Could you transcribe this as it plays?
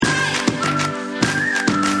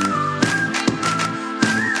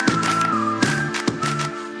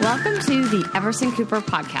Everson Cooper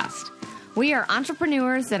Podcast. We are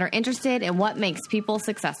entrepreneurs that are interested in what makes people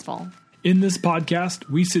successful. In this podcast,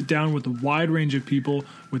 we sit down with a wide range of people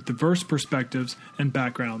with diverse perspectives and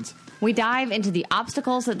backgrounds. We dive into the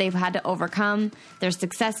obstacles that they've had to overcome, their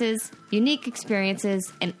successes, unique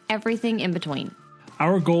experiences, and everything in between.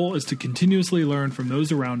 Our goal is to continuously learn from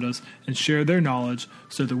those around us and share their knowledge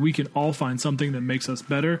so that we can all find something that makes us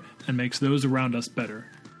better and makes those around us better.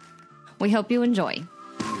 We hope you enjoy.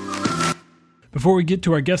 Before we get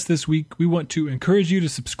to our guest this week, we want to encourage you to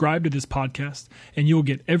subscribe to this podcast, and you'll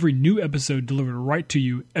get every new episode delivered right to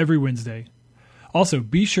you every Wednesday. Also,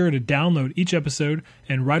 be sure to download each episode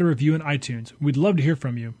and write a review in iTunes. We'd love to hear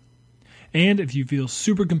from you. And if you feel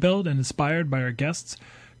super compelled and inspired by our guests,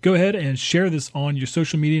 go ahead and share this on your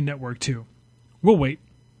social media network too. We'll wait.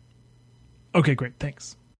 Okay, great.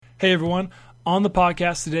 Thanks. Hey, everyone. On the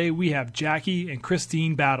podcast today, we have Jackie and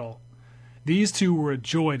Christine Battle. These two were a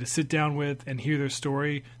joy to sit down with and hear their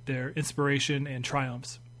story, their inspiration, and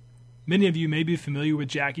triumphs. Many of you may be familiar with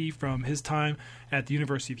Jackie from his time at the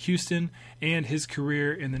University of Houston and his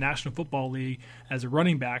career in the National Football League as a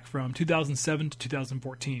running back from 2007 to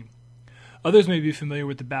 2014. Others may be familiar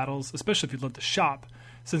with the Battles, especially if you love to shop,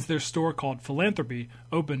 since their store called Philanthropy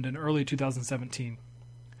opened in early 2017.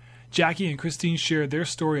 Jackie and Christine shared their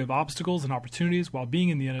story of obstacles and opportunities while being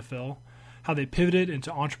in the NFL, how they pivoted into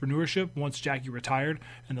entrepreneurship once Jackie retired,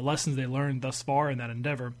 and the lessons they learned thus far in that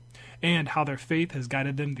endeavor, and how their faith has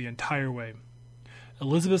guided them the entire way.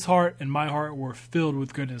 Elizabeth's heart and my heart were filled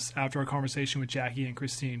with goodness after our conversation with Jackie and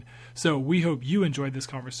Christine, so we hope you enjoyed this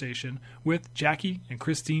conversation with Jackie and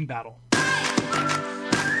Christine Battle.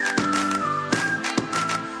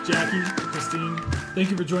 Jackie, Christine, thank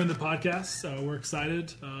you for joining the podcast. We're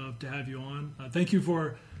excited to have you on. Thank you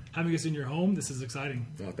for having us in your home. This is exciting.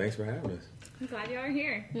 Oh, thanks for having us. I'm glad you are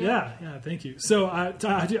here. Yeah, thank you. So I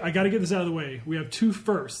got to get this out of the way. We have two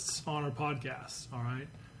firsts on our podcast, all right?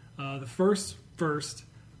 The first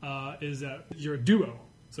is that you're a duo.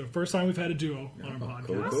 So first time we've had a duo on our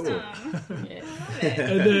podcast. Cool. Yeah.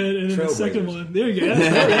 And then the second one, there you go.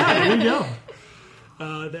 There you go.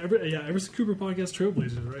 The Everson Cooper Podcast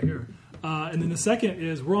Trailblazers right here. And then the second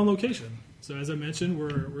is we're on location. So as I mentioned,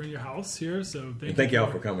 we're in your house here. So thank y'all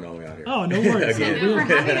for coming all the way out here. Oh, no worries. Thank you for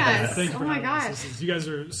having us. Thank you for having gosh. us. You guys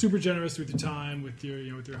are super generous with your time, with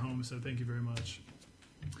your home. So thank you very much.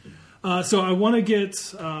 So I want to get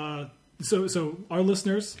so our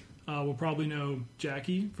listeners will probably know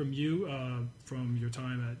Jackie from you from your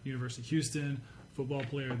time at University of Houston, football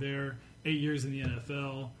player there, 8 years in the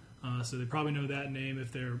NFL. So they probably know that name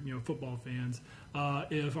if they're football fans.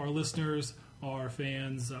 If our listeners are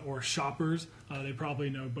fans or shoppers, they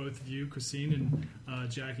probably know both of you, Christine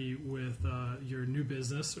and Jackie, with your new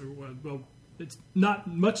business. Well, it's not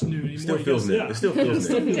much new anymore. Still feels new. It still feels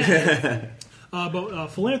new. But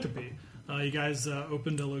Philanthropy, you guys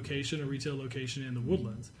opened a retail location in the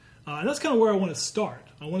Woodlands. And that's kind of where I want to start.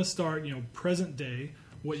 I want to start, present day,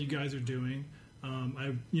 what you guys are doing.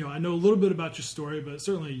 I know a little bit about your story, but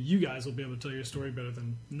certainly you guys will be able to tell your story better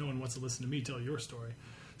than no one wants to listen to me tell your story.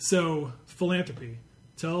 So, Philanthropy.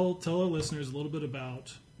 Tell our listeners a little bit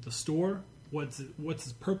about the store, what's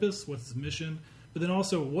its purpose, what's its mission, but then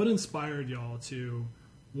also what inspired y'all to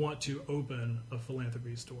want to open a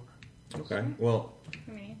Philanthropy store. Okay. Well,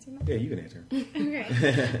 Can we answer that? yeah, you can answer.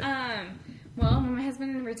 Okay. Well, when my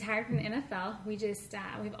husband retired from the NFL, we just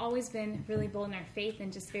we've always been really bold in our faith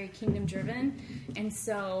and just very kingdom driven, and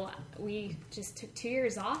so we just took 2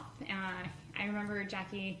 years off. I remember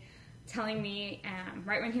Jackie telling me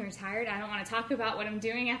right when he retired, I don't want to talk about what I'm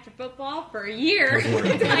doing after football for a year. I'm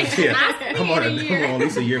on at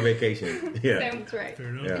least a year vacation. Yeah, So, that's right. Fair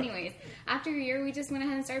enough. Yeah. Anyways, after a year, we just went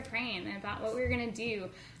ahead and started praying about what we were going to do.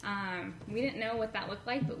 We didn't know what that looked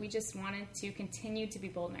like, but we just wanted to continue to be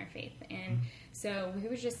bold in our faith. And so we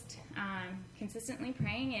were just consistently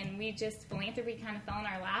praying, and Philanthropy kind of fell in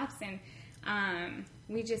our laps, and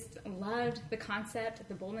we just loved the concept,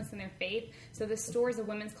 the boldness in their faith. So the store is a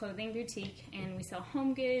women's clothing boutique, and we sell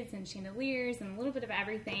home goods and chandeliers and a little bit of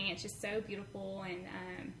everything. It's just so beautiful,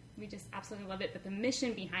 and we just absolutely love it. But the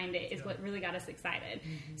mission behind it is what really got us excited.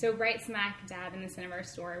 Mm-hmm. So right smack dab in the center of our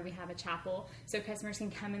store, we have a chapel, so customers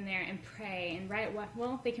can come in there and pray and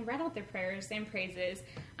they can write out their prayers and praises.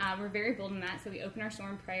 We're very bold in that, so we open our store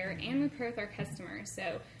in prayer and we pray with our customers.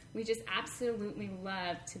 So we just absolutely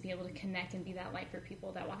love to be able to connect and be that light for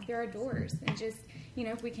people that walk through our doors. And just,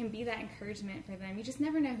 if we can be that encouragement for them, you just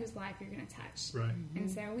never know whose life you're going to touch. Right.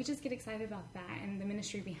 And so we just get excited about that and the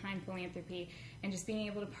ministry behind Philanthropy and just being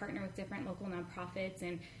able to partner with different local nonprofits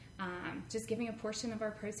and just giving a portion of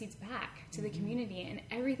our proceeds back to the community. And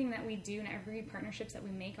everything that we do and every partnerships that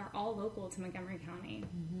we make are all local to Montgomery County.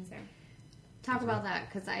 So Talk about that,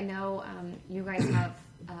 because I know you guys have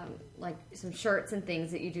like some shirts and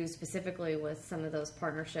things that you do specifically with some of those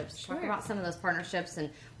partnerships. Sure. Talk about some of those partnerships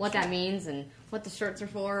and what that means and what the shirts are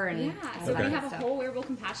for. And yeah, so we have a whole wearable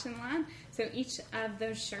compassion line. So each of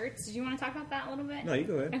those shirts, do you want to talk about that a little bit? No, you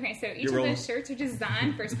go ahead. Okay, so each of those shirts are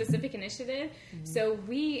designed for a specific initiative. So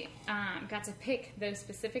we got to pick those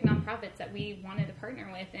specific nonprofits that we wanted to partner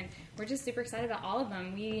with, and we're just super excited about all of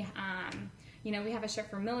them. We we have a shirt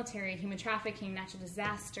for military, human trafficking, natural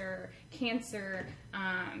disaster, cancer,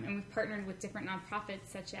 and we've partnered with different nonprofits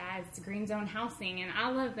such as Green Zone Housing, and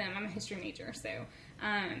I love them. I'm a history major, so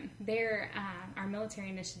they're our military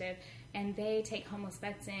initiative, and they take homeless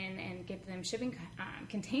vets in and give them shipping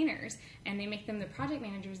containers, and they make them the project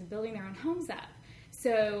managers of building their own homes up.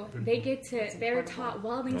 So they get to, they're taught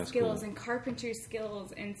welding skills and carpentry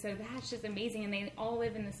skills, and so that's just amazing, and they all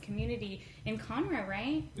live in this community in Conroe,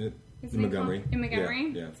 right? In Montgomery. In Montgomery?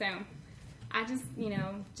 Yeah. So I just,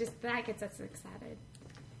 just that gets us excited.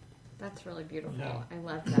 That's really beautiful. Yeah. I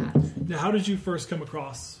love that. Now, how did you first come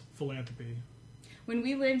across philanthropy? When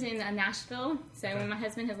we lived in Nashville, so when my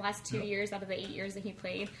husband, his last 2 years out of the 8 years that he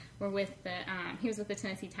played, were with he was with the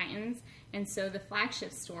Tennessee Titans, and so the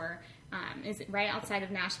flagship store is right outside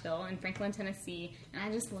of Nashville in Franklin, Tennessee, and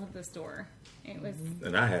I just love the store. It was,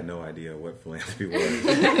 and I had no idea what philanthropy was. She's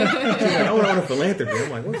like, I want to own a philanthropy.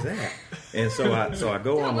 I'm like, what's that? And so I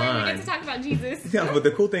go Don't online. worry, we get to talk about Jesus. Yeah, but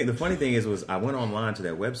the funny thing is I went online to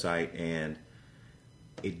that website and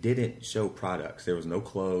it didn't show products. There was no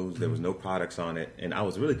clothes. There was no products on it, and I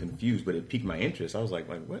was really confused. But it piqued my interest. I was like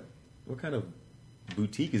what kind of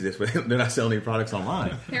boutique is this? They're not selling any products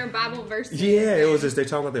online. There are Bible verses. Yeah, it was just they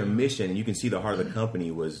talk about their mission, and you can see the heart of the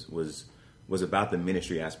company was about the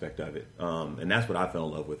ministry aspect of it, and that's what I fell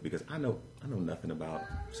in love with, because I know nothing about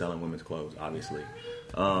selling women's clothes, obviously,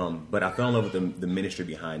 but I fell in love with the ministry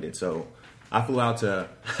behind it. So I flew out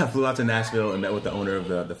to Nashville and met with the owner of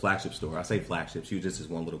the flagship store. I say flagship; she was just this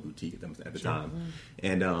one little boutique at the time,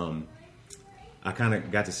 and I kind of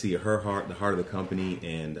got to see her heart, the heart of the company,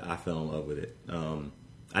 and I fell in love with it.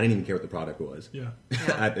 I didn't even care what the product was. Yeah.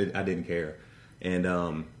 I didn't care,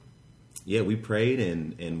 and we prayed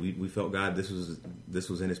and we felt God. This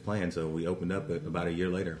was in His plan, so we opened up about a year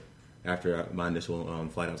later, after my initial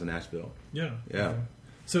flight out to Nashville. Yeah. Yeah.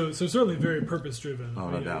 So certainly very purpose driven. Oh,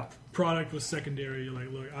 no doubt. Product was secondary. You're like,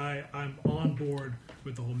 look, I'm on board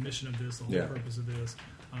with the whole mission of this, the whole purpose of this.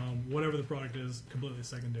 Whatever the product is, completely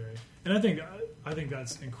secondary. And I think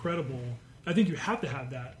that's incredible. I think you have to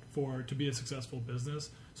have that to be a successful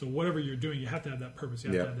business. So whatever you're doing, you have to have that purpose.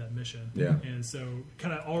 You have to have that mission. Yeah. And so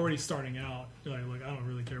kind of already starting out, you're like, look, I don't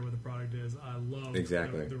really care what the product is. I love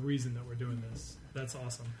the reason that we're doing this. That's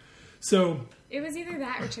awesome. So it was either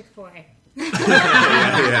that or Chick-fil-A.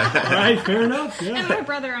 Yeah. All right, fair enough. Yeah. And my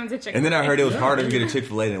brother owns a Chick-fil-A. And then I heard it was harder to get a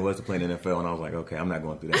Chick-fil-A than it was to play in the NFL, and I was like, okay, I'm not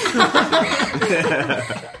going through that.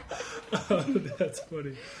 That's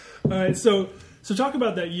funny. All right, so talk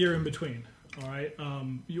about that year in between. All right,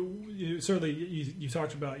 you certainly you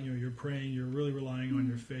talked about you're praying, you're really relying on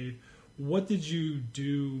your faith. What did you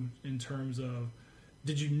do in terms of?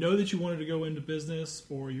 Did you know that you wanted to go into business,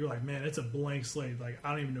 or you're like, man, it's a blank slate. Like I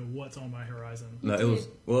don't even know what's on my horizon. No, it was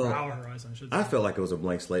our horizon. I felt like it was a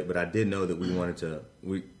blank slate, but I did know that we wanted to.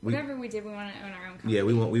 Whatever we did, we wanted to own our own company. Yeah,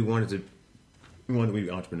 we wanted to be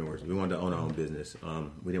entrepreneurs. We wanted to own our own business.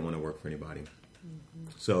 We didn't want to work for anybody.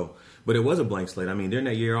 So, but it was a blank slate. I mean, during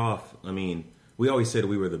that year off, we always said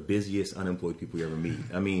we were the busiest unemployed people you ever meet.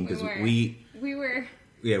 I mean, because we were.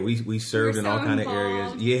 Yeah, we served in all kind of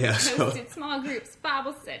areas. Yeah, hosted small groups,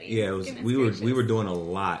 Bible studies. Yeah, we were doing a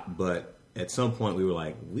lot, but at some point we were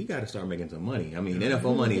like, we got to start making some money. I mean,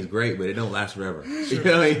 NFL money is great, but it don't last forever. Sure. You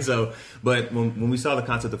know what I mean? So, but when we saw the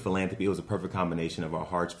concept of philanthropy, it was a perfect combination of our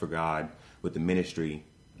hearts for God with the ministry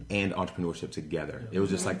and entrepreneurship together. It was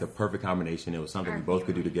just like the perfect combination. It was something we both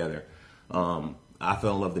could do together. I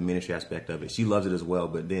fell in love with the ministry aspect of it. She loves it as well,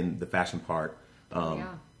 but then the fashion part.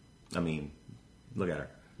 I mean, look at her.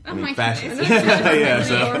 I mean, fashion. Yeah,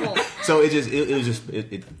 so it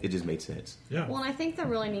just made sense. Yeah. Well, and I think the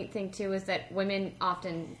really neat thing too is that women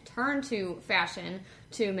often turn to fashion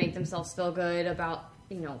to make themselves feel good about.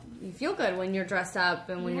 You feel good when you're dressed up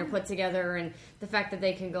and when you're put together, and the fact that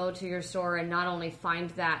they can go to your store and not only find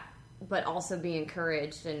that but also be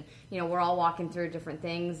encouraged. And, we're all walking through different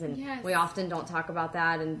things, and Yes. we often don't talk about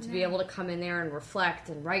that. And to be No. able to come in there and reflect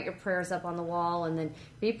and write your prayers up on the wall and then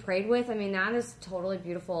be prayed with, that is totally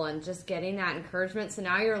beautiful. And just getting that encouragement. So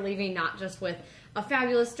now you're leaving not just with a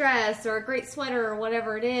fabulous dress or a great sweater or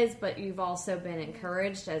whatever it is, but you've also been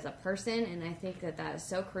encouraged as a person. And I think that is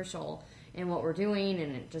so crucial in what we're doing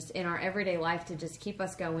and just in our everyday life to just keep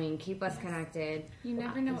us going, keep us connected. You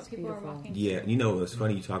never know It's what people beautiful. are walking Yeah, it's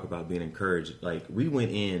funny you talk about being encouraged. Like, we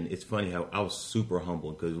went in, it's funny how I was super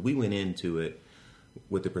humbled because we went into it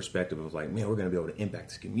with the perspective of like, man, we're going to be able to impact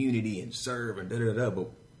this community and serve and da-da-da-da.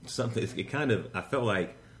 But it kind of, I felt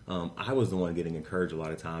like I was the one getting encouraged a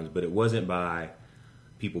lot of times, but it wasn't by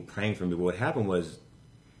people praying for me. But what happened was,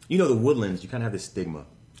 the Woodlands, you kind of have this stigma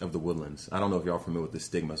of the Woodlands. I don't know if y'all are familiar with the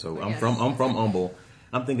stigma. So I'm from Humble.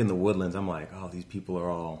 I'm thinking the Woodlands. I'm like, oh, these people are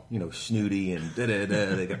all, snooty and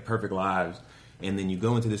da-da-da. They got perfect lives. And then you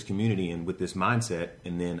go into this community and with this mindset,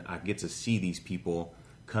 and then I get to see these people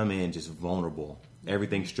come in just vulnerable,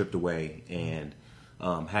 everything stripped away, and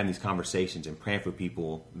having these conversations and praying for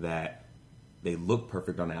people that they look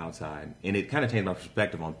perfect on the outside. And it kind of changed my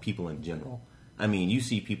perspective on people in general. You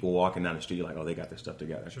see people walking down the street, you're like, oh, they got their stuff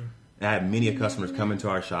together. Sure. And I have many customers come into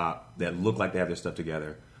our shop that look like they have their stuff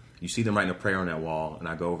together. You see them writing a prayer on that wall, and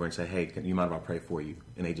I go over and say, hey, you mind if I pray for you?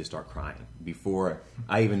 And they just start crying before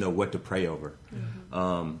I even know what to pray over.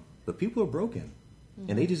 Mm-hmm. But people are broken,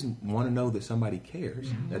 and they just want to know that somebody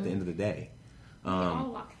cares at the end of the day. We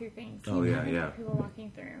all walk through things. Oh, You yeah, never know yeah. what people are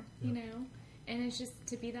walking through, And it's just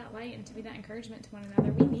to be that light and to be that encouragement to one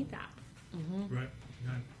another. We need that. Right.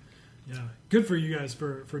 Yeah, good for you guys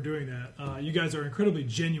for doing that. You guys are incredibly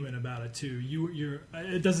genuine about it too. You're.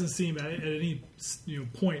 It doesn't seem at any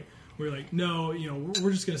point where you're like, no,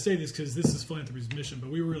 we're just going to say this because this is philanthropy's mission, but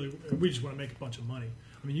we just want to make a bunch of money.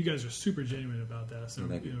 You guys are super genuine about that. So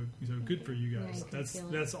so good for you guys.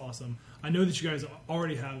 That's awesome. I know that you guys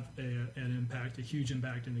already have a huge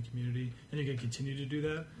impact in the community, and you're going to continue to do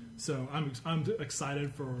that. So I'm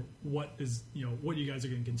excited for what you guys are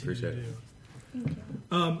going to continue to do. Thank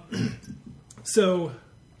you. So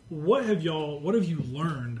what have you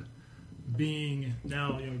learned being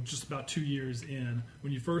now, just about 2 years in?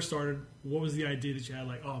 When you first started, what was the idea that you had,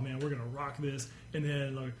 like, oh man, we're going to rock this, and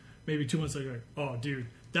then like maybe 2 months later, like, oh dude,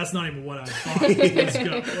 that's not even what I thought this was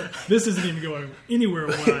going. This isn't even going anywhere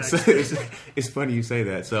what I expected. It's funny you say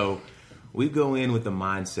that. So we go in with the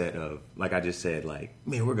mindset of, like I just said, like,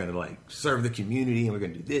 man, we're going to like serve the community and we're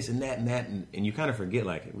going to do this and that and that. And you kind of forget,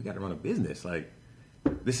 like, we got to run a business. Like,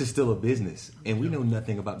 this is still a business and we know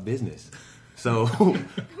nothing about business. So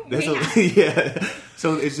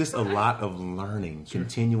so it's just a lot of learning,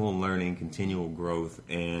 continual growth.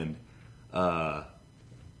 And,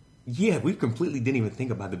 we completely didn't even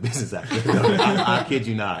think about the business aspect. I kid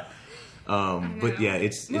you not. But yeah,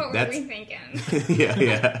 what were we thinking?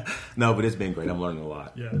 yeah. No, but it's been great. I'm learning a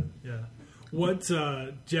lot. Yeah. What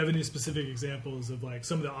do you have any specific examples of like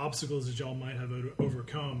some of the obstacles that y'all might have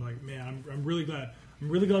overcome? Like, man, I'm really glad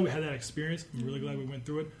we had that experience. I'm really glad we went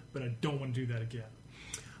through it, but I don't want to do that again.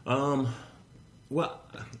 Well,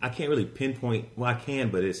 I can't really pinpoint. Well, I can,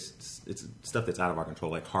 but it's stuff that's out of our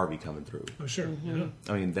control, like Harvey coming through. Oh, sure.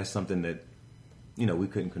 Mm-hmm. Yeah. That's something that we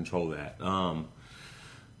couldn't control that.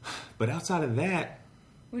 But outside of that,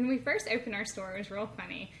 when we first opened our store, it was real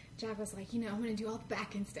funny. Jack was like, I'm going to do all the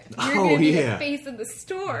back end stuff. Oh, You're going to be yeah. the face of the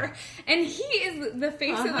store. And he is the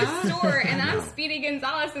face of the store, and I'm Speedy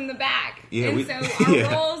Gonzalez in the back. Yeah, and so our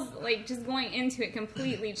yeah. roles, like, just going into it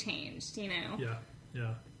completely changed, Yeah.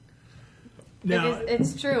 Now,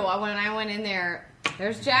 It's true. When I went in there,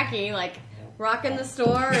 there's Jackie, like, rocking the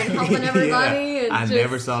store and helping everybody. Yeah. And I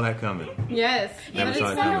never saw that coming. Yes. Never But saw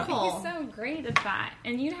it's it coming. wonderful. He's so great at that.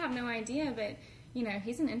 And you'd have no idea, but,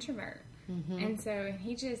 he's an introvert. Mm-hmm. And so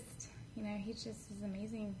he just is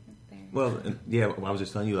amazing there. Well, I was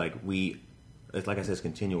just telling you, like, it's like I said, it's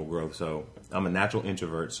continual growth. So I'm a natural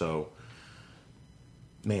introvert. So,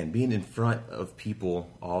 man, being in front of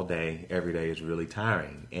people all day, every day is really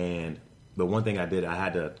tiring. But one thing I did, I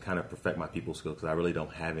had to kind of perfect my people skills because I really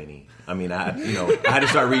don't have any. I had to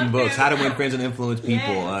start reading books, How to Win Friends and Influence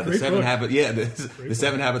People, the 7 Habits, the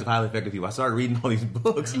 7 Habits of Highly Effective People. I started reading all these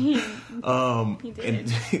books, and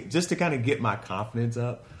just to kind of get my confidence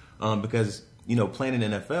up, because playing in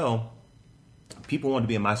NFL, people wanted to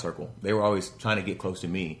be in my circle. They were always trying to get close to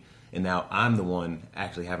me, and now I'm the one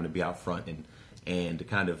actually having to be out front and to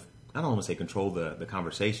kind of, I don't want to say control the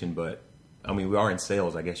conversation, but we are in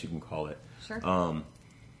sales, I guess you can call it. Sure.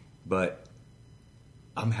 But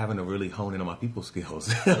I'm having to really hone in on my people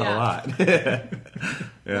skills a lot.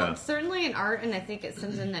 Yeah. Well, certainly in art, and I think it's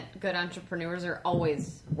something that good entrepreneurs are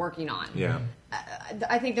always working on. Yeah.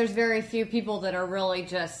 I think there's very few people that are really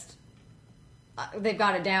just they've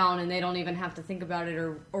got it down and they don't even have to think about it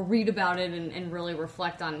or read about it and really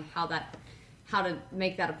reflect on how to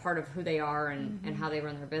make that a part of who they are and how they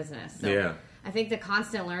run their business. So Yeah. I think the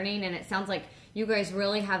constant learning, and it sounds like you guys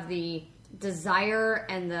really have the desire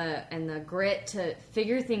and the grit to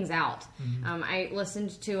figure things out. I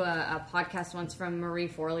listened to a podcast once from Marie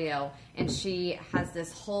Forleo, and she has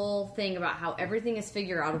this whole thing about how everything is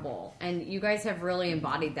figure outable, and you guys have really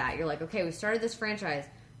embodied that. You're like, okay, we started this franchise,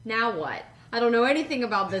 now what? I don't know anything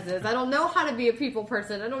about business. I don't know how to be a people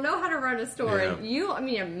person. I don't know how to run a store. Yeah. And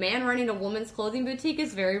a man running a woman's clothing boutique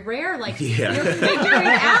is very rare. Like, Yeah. you're figuring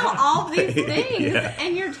out all these things, Yeah.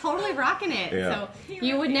 and you're totally rocking it. Yeah. So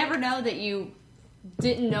you would never know that you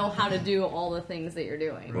didn't know how to do all the things that you're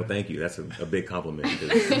doing. Well, thank you. That's a big compliment.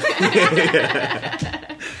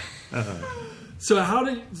 So how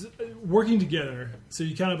did working together? So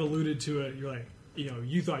you kind of alluded to it. You're like,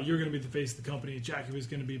 you thought you were going to be the face of the company. Jackie was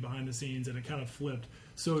going to be behind the scenes, and it kind of flipped.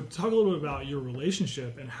 So talk a little bit about your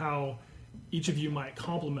relationship and how each of you might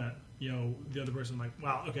complement, the other person. Like,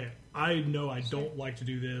 wow, okay, I know I don't like to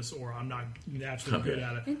do this, or I'm not naturally good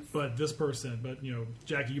at it. But this person,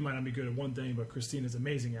 Jackie, you might not be good at one thing, but Christina's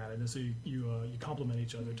amazing at it, and so you complement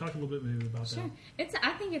each other. Talk a little bit maybe about that.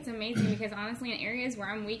 I think it's amazing because honestly, in areas where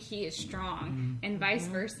I'm weak, he is strong, and vice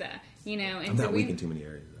versa. And I'm not weak in too many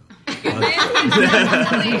areas, though.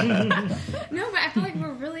 No, but I feel like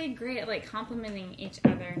we're really great at like complimenting each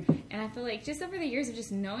other, and I feel like just over the years of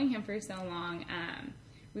just knowing him for so long,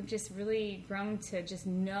 we've just really grown to just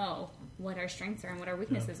know what our strengths are and what our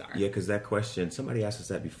weaknesses are. Yeah, because that question, somebody asked us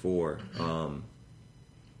that before,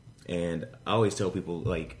 and I always tell people,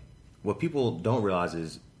 like, what people don't realize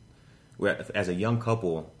is, as a young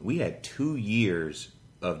couple, we had 2 years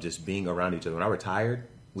of just being around each other. When I retired,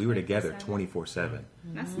 we were together 24/7.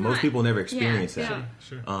 Most people never experience that. Yeah.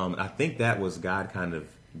 Sure. I think that was God kind of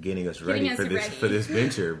getting us ready Getting us for ready. this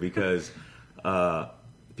venture because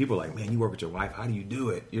people are like, man, you work with your wife. How do you do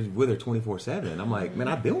it? You're with her 24/7. I'm like, man,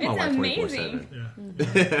 I build my It's wife amazing.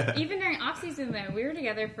 24/7. Even during off season, though, we were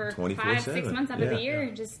together for 24/7. 5-6 months out of the Yeah.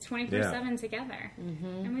 year, just 24/7 together,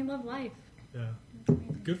 and we love life. Yeah,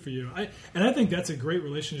 good for you. I think that's a great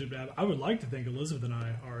relationship to have. I would like to think Elizabeth and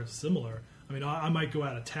I are similar. I mean, I might go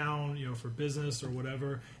out of town, for business or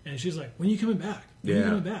whatever, and she's like, "When are you coming back? When are you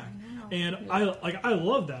coming back?" And I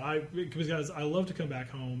love that. Because guys, I love to come back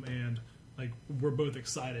home and like we're both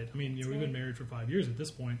excited. I mean, we've been married for 5 years at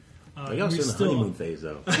this point. Y'all still in the honeymoon phase,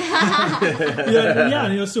 though.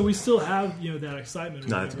 So we still have that excitement. Or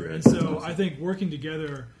No, that's whatever. good. And so I think working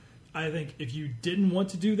together, I think if you didn't want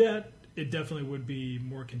to do that, it definitely would be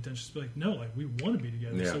more contentious. But like, no, like we want to be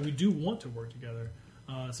together, Yeah. so we do want to work together.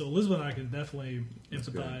 So Elizabeth and I can definitely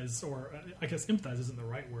empathize, or I guess empathize isn't the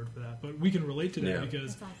right word for that, but we can relate to that Yeah.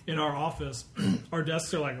 because in our office, our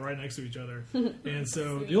desks are like right next to each other, and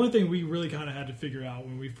so the only thing we really kind of had to figure out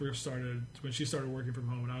when she started working from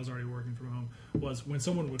home and I was already working from home, was when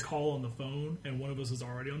someone would call on the phone and one of us is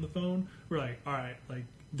already on the phone, we're like, all right, like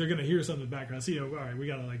they're gonna hear something in the background. So, all right, we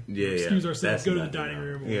gotta excuse ourselves, That's go to the nothing, dining though.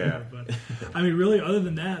 room, or Yeah. whatever. But I mean, really, other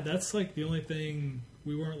than that, that's like the only thing.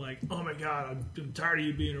 We weren't like, oh my god, I'm tired of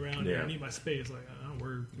you being around here. I need my space. Like,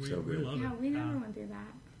 we love Yeah, it. we never went through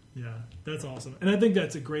that. Yeah, that's awesome, and I think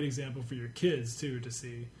that's a great example for your kids too to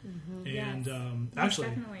see. And Yes. actually,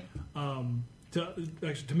 Definitely.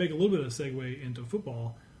 to make a little bit of a segue into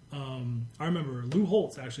football, I remember Lou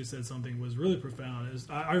Holtz actually said something was really profound.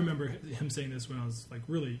 I remember him saying this when I was like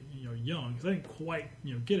really young, because I didn't quite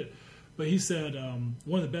get it. But he said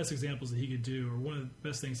one of the best examples that he could do, or one of the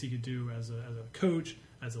best things he could do as a coach,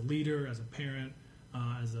 as a leader, as a parent,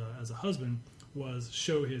 as a husband, was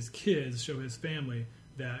show his kids, show his family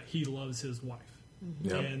that he loves his wife,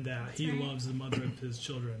 and that he loves the mother of his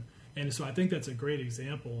children. And so I think that's a great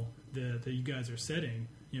example that you guys are setting,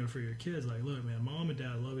 for your kids. Like, look, man, mom and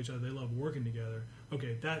dad love each other. They love working together.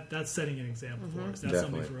 Okay, that's setting an example for us. That's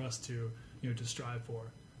Definitely. something for us to to strive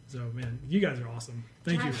for. So, man, you guys are awesome.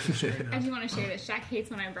 Thank you for sharing I that. do want to share that Shaq hates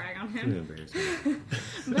when I brag on You're him. embarrassing.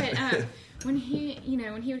 But when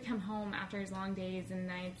he would come home after his long days and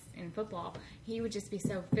nights in football, he would just be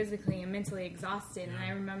so physically and mentally exhausted. And I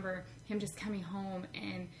remember him just coming home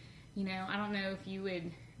and, I don't know if you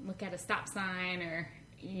would look at a stop sign or,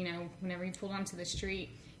 whenever he pulled onto the street,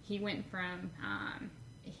 he went from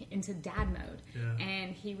into dad mode. Yeah.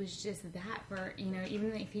 And he was just that for,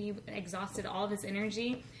 even if he exhausted all of his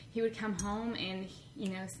energy, he would come home and,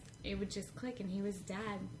 it would just click and he was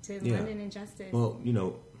dad to London and Justice. Well,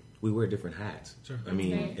 we wear different hats. Sure. I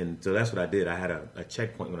mean, Right. and so that's what I did. I had a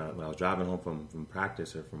checkpoint when I was driving home from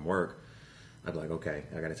practice or from work. I'd be like, okay,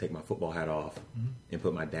 I got to take my football hat off and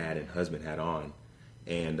put my dad and husband hat on.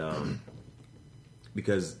 And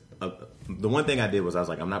because the one thing I did was I was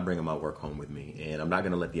like, I'm not bringing my work home with me, and I'm not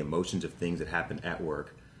going to let the emotions of things that happen at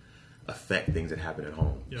work affect things that happen at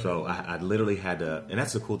home. Yeah. So I literally had to, and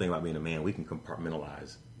that's the cool thing about being a man, we can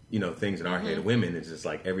compartmentalize, things in our head. Women, it's just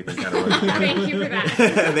like everything kind of runs together. Thank you for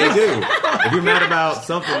that. They do. If you're mad about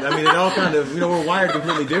something, I mean, it all kind of, we're wired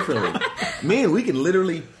completely differently. Men, we can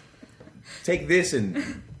literally take this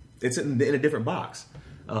and it's in a different box.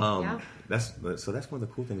 That's one of the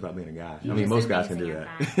cool things about being a guy. I mean, He's most guys can do amazing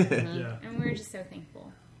that. at Yeah. And we're just so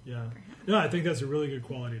thankful. Yeah. No, I think that's a really good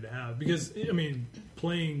quality to have because, I mean,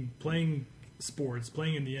 playing sports,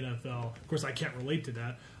 playing in the NFL, of course, I can't relate to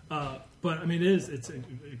that. But, I mean, it's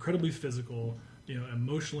incredibly physical.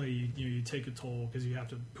 Emotionally, you take a toll because you have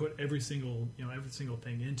to put every single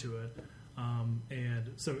thing into it.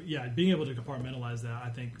 And so, yeah, being able to compartmentalize that, I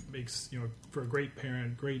think, makes, for a great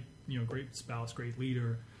parent, great spouse, great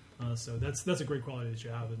leader. So that's a great quality that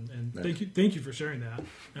you have, and thank you for sharing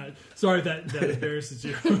that. Sorry if that embarrasses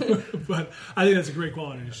you, but I think that's a great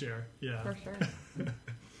quality to share. Yeah, For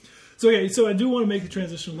sure. So I do want to make the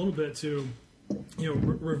transition a little bit to,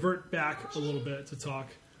 revert back a little bit to talk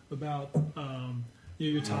about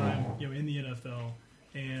your time in the NFL,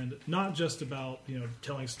 and not just about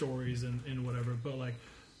telling stories and whatever, but like,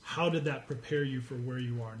 how did that prepare you for where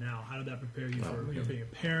you are now? How did that prepare you for being a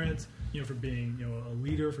parent, for being a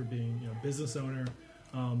leader, for being a business owner?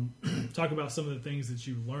 Talk about some of the things that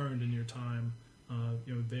you learned in your time,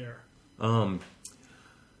 there.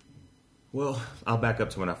 Well, I'll back up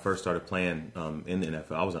to when I first started playing in the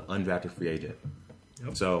NFL. I was an undrafted free agent.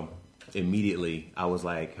 Yep. So immediately I was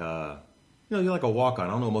like, you're like a walk-on. I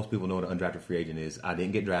don't know if most people know what an undrafted free agent is. I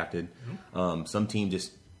didn't get drafted. Some team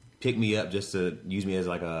just picked me up just to use me as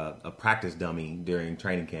like a practice dummy during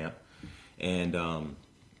training camp. And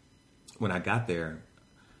when I got there,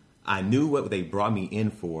 I knew what they brought me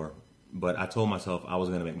in for, but I told myself I was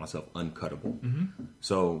going to make myself uncuttable.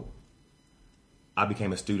 So I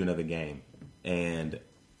became a student of the game. And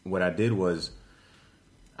what I did was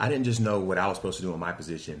I didn't just know what I was supposed to do in my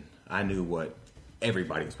position. I knew what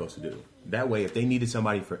everybody was supposed to do. That way, if they needed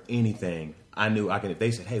somebody for anything, I knew if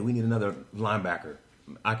they said, hey, we need another linebacker,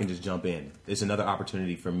 I can just jump in. It's another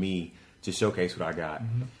opportunity for me to showcase what I got.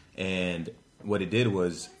 And what it did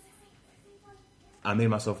was I made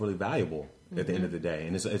myself really valuable at the end of the day.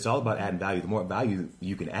 And it's all about adding value. The more value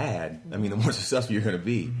you can add, the more successful you're going to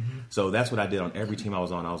be. So that's what I did on every team I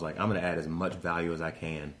was on. I was like, I'm going to add as much value as I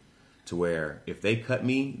can to where if they cut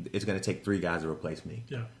me, it's going to take 3 guys to replace me.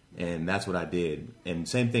 Yeah. And that's what I did. And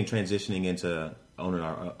same thing transitioning into owning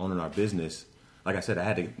our business. Like I said, I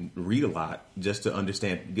had to read a lot just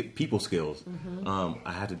to get people skills.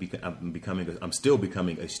 I had to I'm still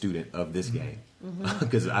becoming a student of this game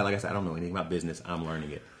because, like I said, I don't know anything about business. I'm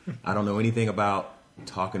learning it. I don't know anything about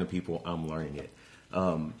talking to people. I'm learning it.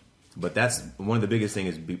 But that's one of the biggest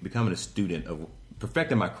things is becoming a student of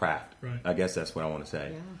perfecting my craft. Right. I guess that's what I want to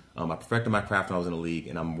say. I perfected my craft when I was in the league,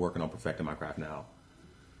 and I'm working on perfecting my craft now.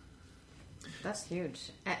 That's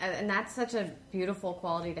huge. And that's such a beautiful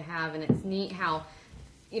quality to have. And it's neat how,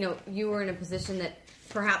 you were in a position that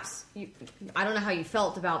perhaps, I don't know how you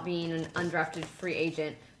felt about being an undrafted free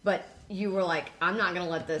agent, but you were like, I'm not going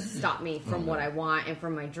to let this stop me from what I want and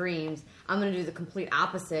from my dreams. I'm going to do the complete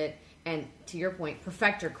opposite. And to your point,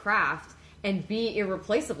 perfect your craft and be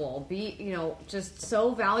irreplaceable. Be, just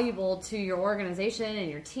so valuable to your organization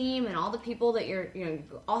and your team and all the people that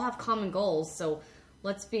all have common goals. So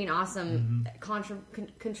let's be an awesome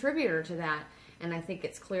contributor to that. And I think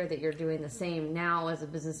it's clear that you're doing the same now as a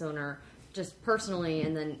business owner, just personally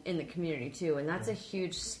and then in the community too. And that's a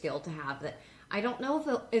huge skill to have that I don't know if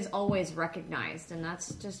it is always recognized. And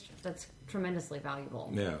that's tremendously valuable.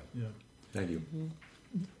 Yeah. Yeah. Thank you.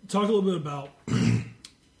 Talk a little bit about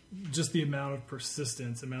just the amount of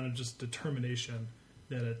persistence, amount of just determination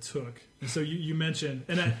that it took. And so you mentioned,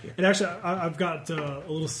 and actually I've got a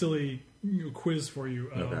little silly quiz for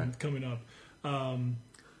you coming up.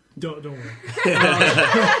 Don't worry.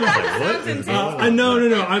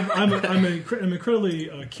 No. I'm an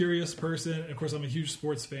incredibly curious person. Of course, I'm a huge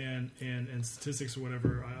sports fan and statistics or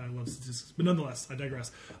whatever. I love statistics, but nonetheless, I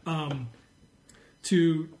digress.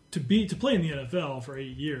 To play in the NFL for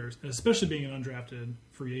 8 years, and especially being an undrafted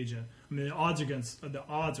free agent, I mean the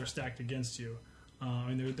odds are stacked against you.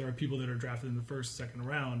 There are people that are drafted in the first, second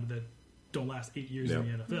round that don't last 8 years in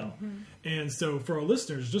Yep. the NFL. And so for our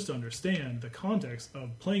listeners, just to understand the context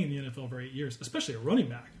of playing in the NFL for 8 years, especially a running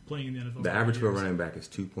back playing in the NFL. The for average 8 for a years. running back is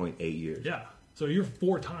 2.8 years. Yeah. So you're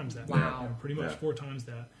 4 times that. Wow. You know, pretty much Yeah. 4 times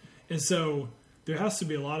that. And so there has to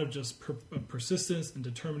be a lot of just persistence and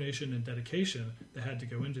determination and dedication that had to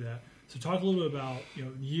go into that. So talk a little bit about,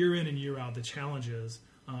 year in and year out, the challenges.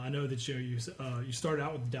 I know that you started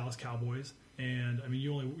out with the Dallas Cowboys, and I mean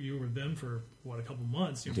you were with them for a couple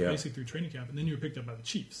months, basically through training camp, and then you were picked up by the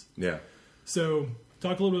Chiefs. Yeah. So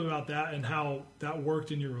talk a little bit about that and how that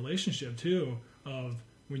worked in your relationship too, of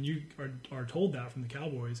when you are told that from the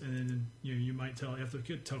Cowboys, and then you might you have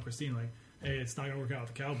to tell Christine like, hey, it's not going to work out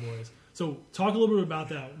with the Cowboys. So talk a little bit about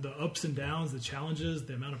that, the ups and downs, the challenges,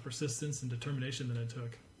 the amount of persistence and determination that it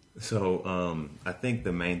took. So I think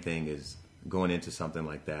the main thing is going into something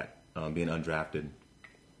like that, being undrafted,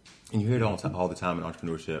 and you hear it all the time in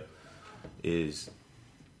entrepreneurship, is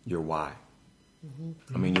your why.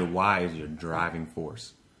 I mean, your why is your driving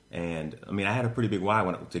force. And I mean, I had a pretty big why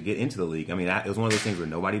to get into the league. I mean, it was one of those things where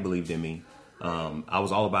nobody believed in me. I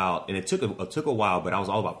was all about, and it took a while, but I was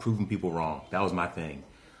all about proving people wrong. That was my thing.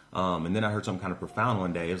 And then I heard something kind of profound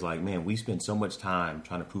one day. It was like, man, we spend so much time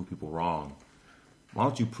trying to prove people wrong. Why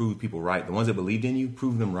don't you prove people right? The ones that believed in you,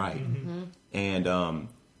 prove them right. Mm-hmm. And, a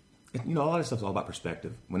lot of stuff's all about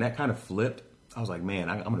perspective. When that kind of flipped, I was like, man,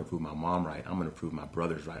 I'm going to prove my mom right. I'm going to prove my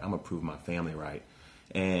brothers right. I'm going to prove my family right.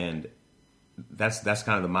 And that's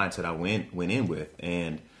kind of the mindset I went in with.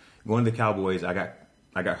 And going to the Cowboys, I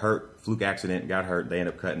got hurt, fluke accident, got hurt. They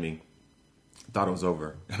ended up cutting me. Thought it was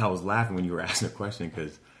over. And I was laughing when you were asking the question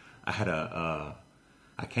because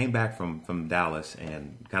I came back from Dallas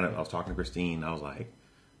and I was talking to Christine. I was like,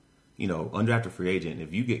 undrafted free agent,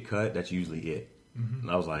 if you get cut, that's usually it. Mm-hmm.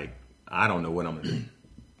 And I was like, I don't know what I'm going to do.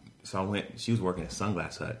 So I went, she was working at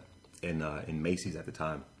Sunglass Hut in Macy's at the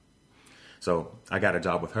time. So I got a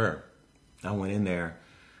job with her. I went in there.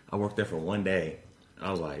 I worked there for one day.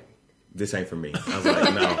 I was like, this ain't for me. I was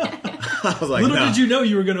like, no. I was like, little no. did you know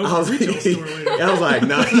you were going to open a retail store later. I was like,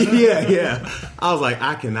 no. Yeah. I was like,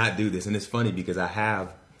 I cannot do this. And it's funny because I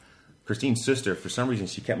have Christine's sister, for some reason,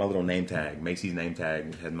 she kept my little name tag, Macy's name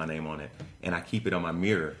tag, had my name on it. And I keep it on my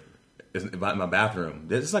mirror in my bathroom.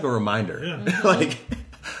 It's like a reminder. Yeah. Like,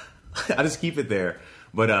 I just keep it there.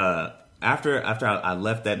 But after I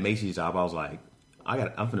left that Macy's job, I was like, I'm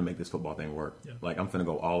going to make this football thing work. Yeah. Like, I'm going to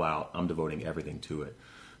go all out. I'm devoting everything to it.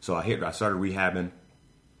 So I started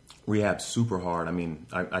rehabbed super hard. I mean,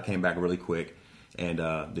 I came back really quick. And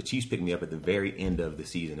the Chiefs picked me up at the very end of the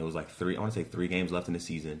season. It was like 3 games left in the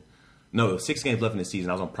season. No, 6 games left in the season.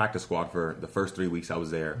 I was on practice squad for the first 3 weeks I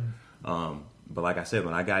was there. But like I said,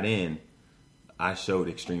 when I got in, I showed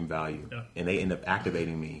extreme value. Yeah. And they ended up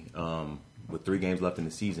activating me with 3 games left in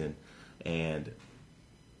the season. And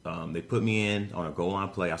they put me in on a goal line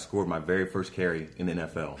play. I scored my very first carry in the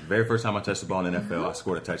NFL. Very first time I touched the ball in the NFL, I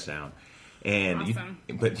scored a touchdown. And awesome.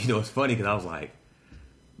 It's funny because I was like,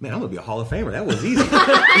 man, I'm gonna be a Hall of Famer. That was easy. 1 for 1.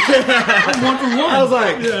 I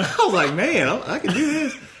was like, man, I can do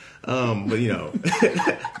this. But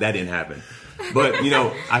that didn't happen. But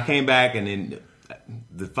I came back, and then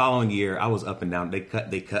the following year, I was up and down. They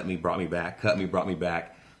cut me, brought me back, brought me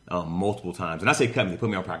back multiple times. And I say cut me, they put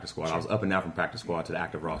me on practice squad. Sure. I was up and down from practice squad to the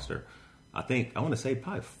active roster. I want to say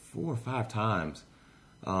probably 4 or 5 times.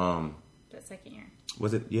 That second year.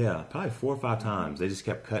 Was it? Yeah, probably 4 or 5 times. They just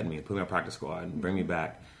kept cutting me and putting me on practice squad and bring me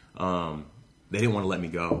back. They didn't want to let me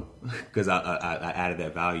go because I added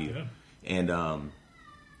that value. Yeah. And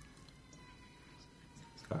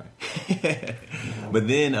sorry. But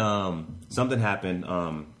then something happened.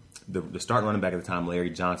 The starting running back at the time,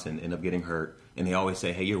 Larry Johnson, ended up getting hurt. And they always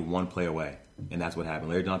say, hey, you're 1 play away. And that's what happened.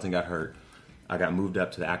 Larry Johnson got hurt. I got moved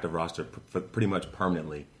up to the active roster pretty much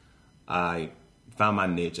permanently. I found my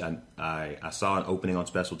niche. I saw an opening on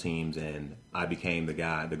special teams, and I became the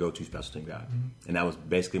go-to special team guy. Mm-hmm. And that was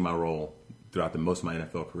basically my role throughout most of my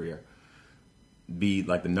NFL career. Be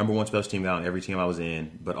like the number 1 special team guy on every team I was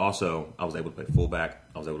in, but also I was able to play fullback.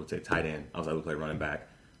 I was able to play tight end. I was able to play running back.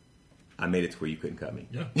 I made it to where you couldn't cut me.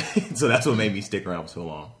 Yeah. So that's what made me stick around for so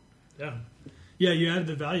long. Yeah. Yeah, you added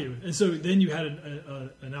the value. And so then you had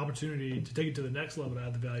an opportunity to take it to the next level to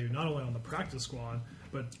add the value, not only on the practice squad,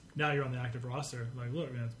 but now you're on the active roster. Like,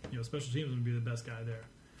 look, man, special teams would be the best guy there.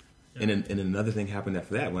 Yeah. And another thing happened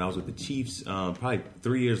after that. When I was with the Chiefs, probably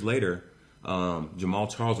 3 years later, Jamal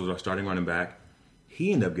Charles was our starting running back.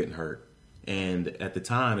 He ended up getting hurt. And at the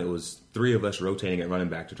time, it was 3 of us rotating at running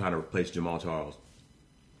back to try to replace Jamal Charles.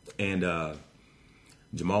 And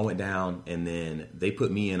Jamal went down, and then they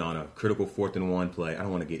put me in on a critical 4th and 1 play. I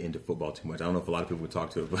don't want to get into football too much. I don't know if a lot of people would talk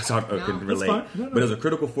to it, but couldn't relate. Fine. No. But it was a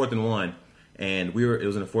critical 4th and 1, and it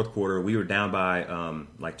was in the fourth quarter. We were down by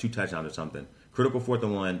like 2 touchdowns or something. Critical 4th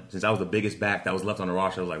and 1. Since I was the biggest back that was left on the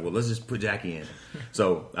roster, I was like, well, let's just put Jackie in.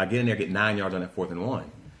 So I get in there, get 9 yards on that 4th and 1.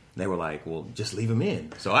 And they were like, well, just leave him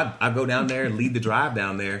in. So I go down there, lead the drive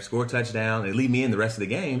down there, score a touchdown, and leave me in the rest of the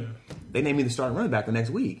game. Yeah. They named me the starting running back the next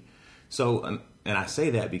week. So, and I say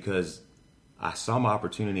that because I saw my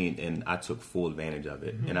opportunity and I took full advantage of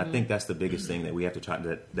it. Mm-hmm. And I think that's the biggest thing that we have to try.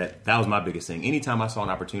 That was my biggest thing. Anytime I saw an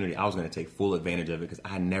opportunity, I was going to take full advantage of it because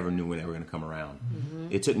I never knew when they were going to come around. Mm-hmm.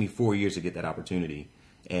 It took me 4 years to get that opportunity,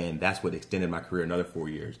 and that's what extended my career another 4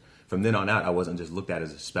 years. From then on out, I wasn't just looked at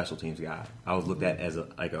as a special teams guy. I was looked at as a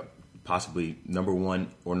possibly number 1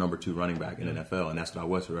 or number 2 running back in the NFL, and that's what I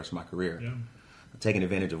was for the rest of my career. Yeah. Taking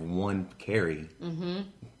advantage of one carry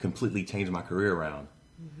completely changed my career around.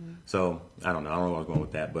 Mm-hmm. So I don't know where I was going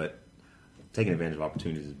with that, but taking advantage of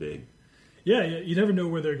opportunities is big. Yeah, you never know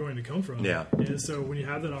where they're going to come from. Yeah, and so when you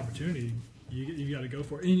have that opportunity, you got to go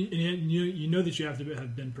for it. And you know that you have to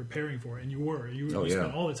have been preparing for it, and you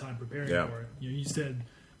spent all the time preparing for it. You said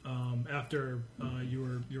after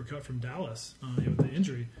you were cut from Dallas with the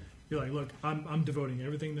injury. You're like, look, I'm devoting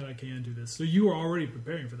everything that I can to this. So you were already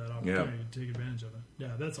preparing for that opportunity to take advantage of it.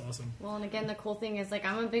 Yeah, that's awesome. Well, and again, the cool thing is, like,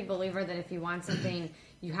 I'm a big believer that if you want something,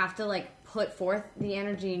 you have to, like, put forth the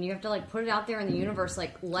energy and you have to, like, put it out there in the universe.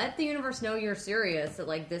 Like, let the universe know you're serious. That,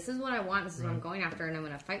 like, this is what I want. This is what I'm going after, and I'm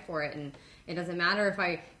going to fight for it. And it doesn't matter if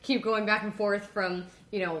I keep going back and forth from,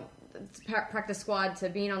 practice squad to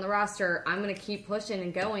being on the roster. I'm going to keep pushing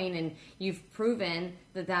and going, and you've proven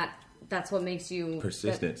that's what makes you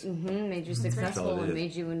persistent. Made you successful and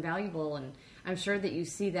made you invaluable. And I'm sure that you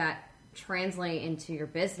see that translate into your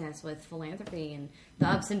business with philanthropy and the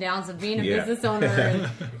ups and downs of being a business owner.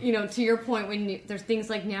 And, to your point, when there's things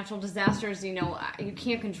like natural disasters, you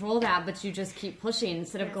can't control that, but you just keep pushing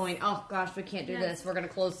instead of going, oh gosh, we can't do this. We're going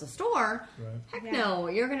to close the store. Right. Heck no.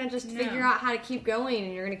 You're going to just figure out how to keep going,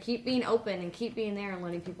 and you're going to keep being open and keep being there and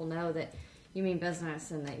letting people know that you mean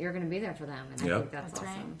business and that you're going to be there for them. And I think that's awesome.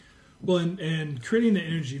 Right. Well, and creating the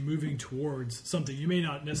energy moving towards something, you may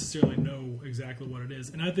not necessarily know exactly what it is.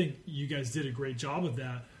 And I think you guys did a great job of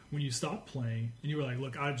that when you stopped playing and you were like,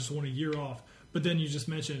 look, I just want a year off. But then you just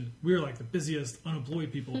mentioned we were like the busiest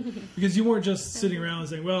unemployed people because you weren't just sitting around and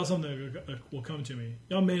saying, well, something will come to me.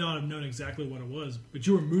 Y'all may not have known exactly what it was, but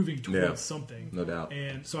you were moving towards something. No doubt.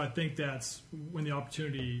 And so I think that's when the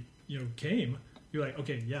opportunity came, you're like,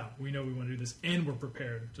 okay, yeah, we know we want to do this and we're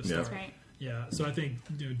prepared to start. That's right. Yeah, so I think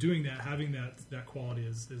doing that, having that quality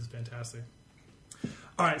is fantastic.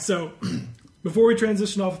 All right, so before we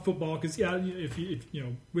transition off of football, because if we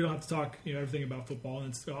don't have to talk everything about football, and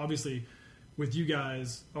it's obviously with you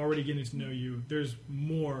guys already getting to know you, there's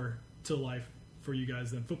more to life for you guys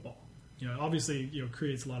than football. Obviously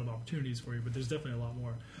creates a lot of opportunities for you, but there's definitely a lot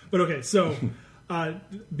more. But okay, so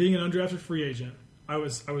being an undrafted free agent. I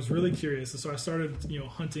was really curious, so I started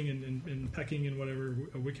hunting and pecking and whatever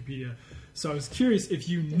Wikipedia. So I was curious if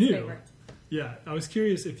you knew. Yeah, I was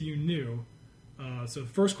curious if you knew. So the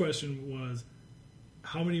first question was,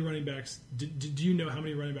 how many running backs? Do you know how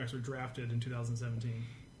many running backs were drafted in 2017?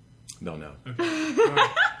 Don't know. Okay. All right.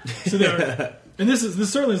 So there, and this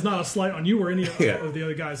certainly is not a slight on you or any of the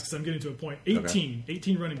other guys because I'm getting to a point. 18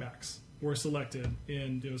 running backs were selected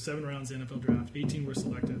in 7 rounds of the NFL draft. 18 were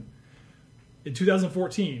selected. In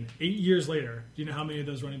 2014, 8 years later, do you know how many of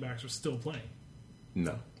those running backs are still playing?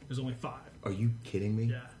 No. There's only 5. Are you kidding me?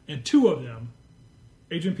 Yeah. And 2 of them,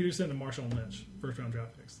 Adrian Peterson and Marshawn Lynch, first-round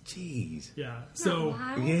draft picks. Jeez. Yeah. So,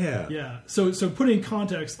 yeah. So putting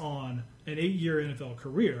context on an 8-year NFL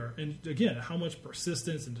career, and again, how much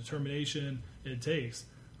persistence and determination it takes.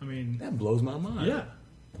 I mean... That blows my mind. Yeah.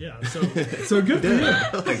 Yeah. So good for you.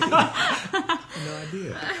 No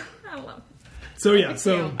idea. I love it. So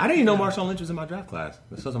I didn't even know Marshawn Lynch was in my draft class.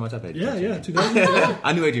 That's so much I paid attention. Yeah, 2000.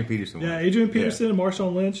 I knew Adrian Peterson. Yeah, Adrian Peterson and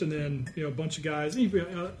Marshawn Lynch, and then a bunch of guys.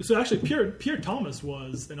 So actually, Pierre Thomas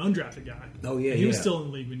was an undrafted guy. Oh yeah, he was still in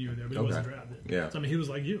the league when you were there, but he wasn't drafted. Yeah, so, he was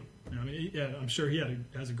like you. I'm sure he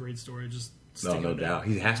has a great story. Just no doubt,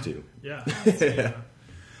 he has to. Yeah.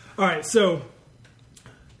 All right, so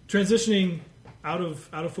transitioning out of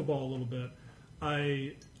football a little bit,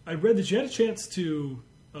 I read that you had a chance to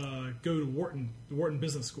go to the Wharton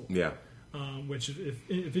Business School. Yeah. Which,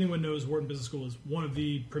 if anyone knows, Wharton Business School is one of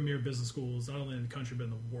the premier business schools, not only in the country but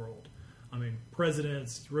in the world. I mean,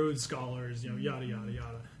 presidents, Rhodes Scholars, yada yada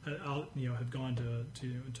yada, have gone to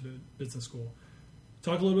the business school.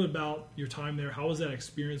 Talk a little bit about your time there. How was that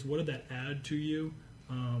experience? What did that add to you?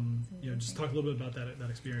 just talk a little bit about that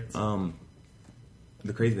experience.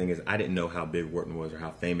 The crazy thing is, I didn't know how big Wharton was or how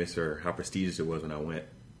famous or how prestigious it was when I went.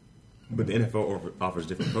 But the NFL offers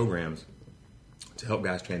different programs to help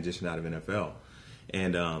guys transition out of NFL.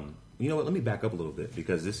 And you know what? Let me back up a little bit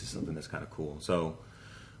because this is something that's kind of cool. So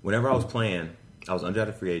whenever I was playing, I was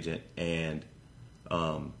undrafted free agent, and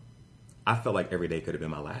I felt like every day could have been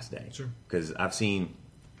my last day. Sure. Because I've seen,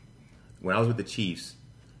 when I was with the Chiefs,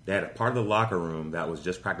 they had a part of the locker room that was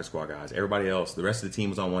just practice squad guys. Everybody else, the rest of the team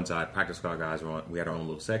was on one side. Practice squad guys were on. We had our own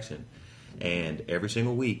little section. And every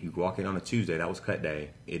single week, you walk in on a Tuesday. That was cut day.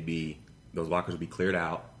 Those lockers would be cleared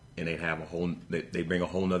out, and they'd have they bring a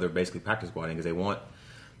whole nother basically practice squad in because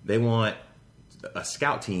they want a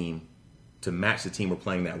scout team to match the team we're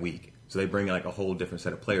playing that week. So they bring like a whole different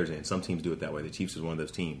set of players in. Some teams do it that way. The Chiefs was one of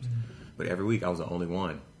those teams. But every week, I was the only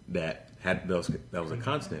one that had those. That was a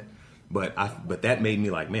constant. But that made me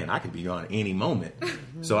like, man, I could be gone any moment.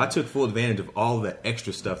 So I took full advantage of all the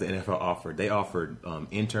extra stuff the NFL offered. They offered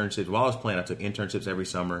internships. While I was playing, I took internships every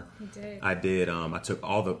summer. You did. I did. I took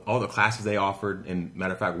all the classes they offered. And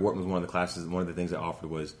matter of fact, Wharton was one of the classes. One of the things they offered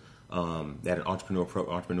was they had an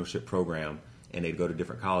entrepreneurship program, and they'd go to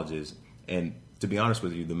different colleges. And to be honest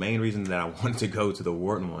with you, the main reason that I wanted to go to the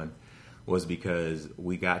Wharton one was because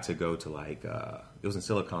we got to go to it was in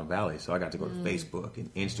Silicon Valley, so I got to go to Facebook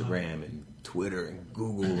and Instagram and Twitter and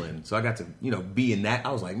Google, and so I got to be in that.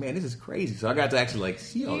 I was like, man, this is crazy. So I got to actually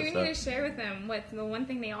see all this You stuff. need to share with them what the one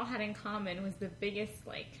thing they all had in common was the biggest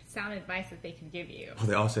sound advice that they could give you. Oh,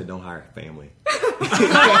 they all said don't hire family.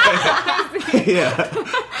 Yeah,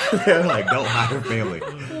 they're like, don't hire family.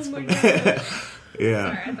 Oh my god.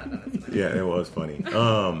 Yeah. Sorry, I thought that was funny. Yeah, it was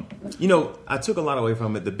funny. I took a lot away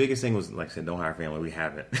from it. The biggest thing was, like I said, don't hire family. We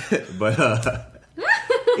haven't. But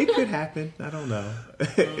it could happen. I don't know.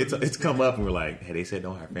 It's come up and we're like, hey, they said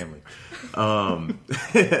don't hire family.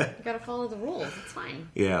 You got to follow the rules. It's fine.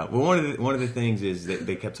 Yeah. Well, one of the things is that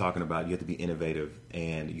they kept talking about you have to be innovative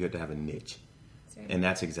and you have to have a niche. That's right. And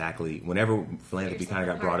that's exactly, whenever philanthropy kind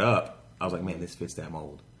of got brought up, I was like, man, this fits that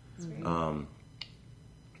mold. That's right.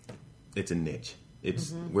 It's a niche.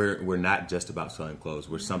 It's we're not just about selling clothes.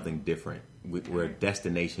 We're something different. We're a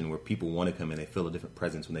destination where people want to come in. They feel a different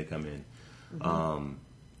presence when they come in.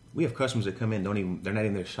 We have customers that come in, they're not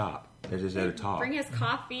even there to shop. They're just there to talk. Bring us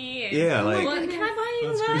coffee. And, Yeah, like- well, can I buy you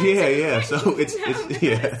That's one? great. Yeah. So it's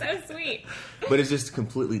It's so sweet. but it's just a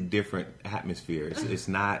completely different atmosphere. It's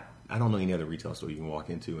not. I don't know any other retail store you can walk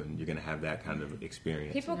into and you're going to have that kind of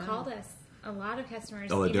experience. People called us. A lot of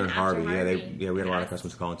customers. Oh, even during after Harvey, Harvey. we had a lot of asked-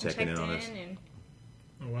 customers calling, checking in on us. and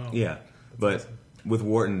Oh wow. Yeah, but awesome. with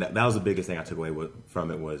Wharton, that was the biggest thing I took away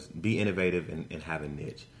from it was be innovative and have a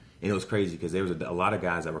niche. And it was crazy because there was a lot of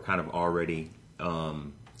guys that were kind of already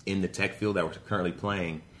in the tech field that were currently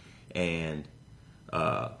playing, and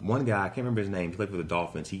one guy, I can't remember his name, he played for the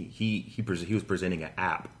Dolphins. He was presenting an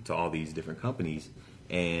app to all these different companies,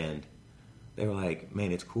 and they were like,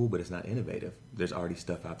 "Man, it's cool, but it's not innovative. There's already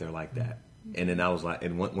stuff out there like that." And then I was like,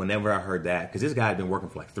 and whenever I heard that, because this guy had been working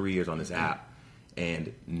for 3 years on this app,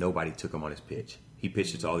 and nobody took him on his pitch. He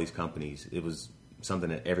pitched it to all these companies. It was something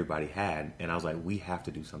that everybody had, and I was like, we have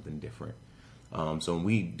to do something different. So when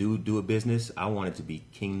we do a business, I want it to be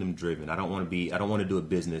kingdom driven. I don't want to do a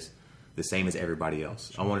business the same as everybody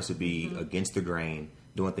else. I want us to be against the grain,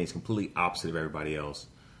 doing things completely opposite of everybody else,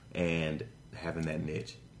 and having that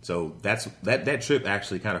niche. So that trip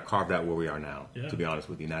actually kind of carved out where we are now. Yeah. To be honest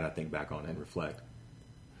with you, now that I think back on it and reflect.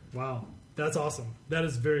 Wow, that's awesome. That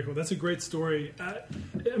is very cool. That's a great story.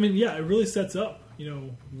 I mean, yeah, it really sets up,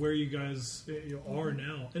 where you guys are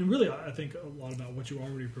now, and really, I think a lot about what you're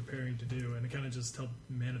already preparing to do, and it kind of just helped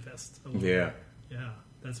manifest a little Yeah. bit. Yeah,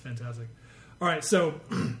 that's fantastic. All right, so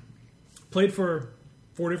played for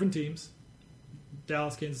 4 different teams: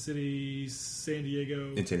 Dallas, Kansas City, San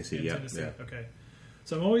Diego, In Tennessee, and yeah, Tennessee. yeah. Okay,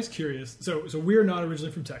 so I'm always curious. So we're not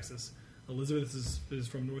originally from Texas. Elizabeth is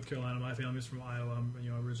from North Carolina. My family's from Iowa. I'm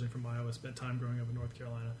originally from Iowa. Spent time growing up in North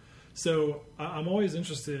Carolina. So I'm always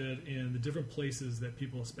interested in the different places that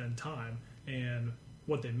people spend time and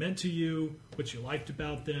what they meant to you, what you liked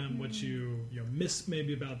about them, what you missed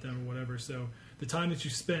maybe about them or whatever. So the time that you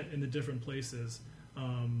spent in the different places,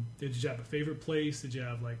 did you have a favorite place? Did you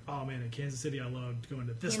have like, oh man, in Kansas City I loved going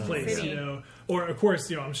to this Kansas place, City. Or of course,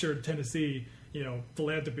 I'm sure Tennessee,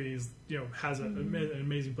 philanthropy is, has an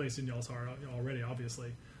amazing place in y'all's heart already,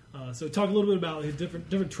 obviously. So talk a little bit about the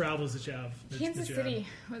different travels that you have. Kansas City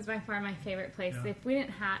was by far my favorite place.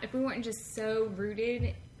 Yeah. If we weren't just so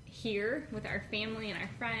rooted here with our family and our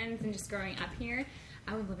friends and just growing up here,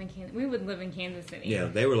 I would live in Kansas. We would live in Kansas City. Yeah,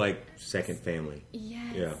 they were like second family.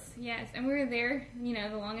 Yes. Yeah. Yes. And we were there,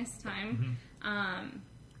 the longest time.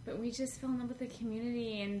 But but we just fell in love with the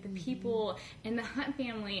community and the people and the Hunt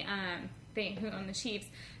family. Who own the Chiefs,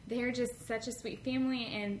 they're just such a sweet family,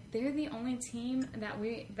 and they're the only team that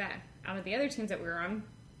out of the other teams that we were on,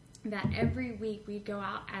 that every week we'd go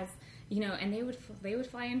out as, and they would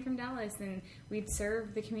fly in from Dallas and we'd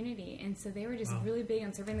serve the community, and so they were just really big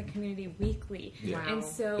on serving the community weekly. Yeah. Wow. And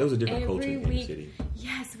so it was a different every culture in week, the city.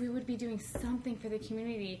 yes, we would be doing something for the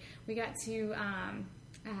community. We got to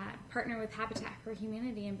partner with Habitat for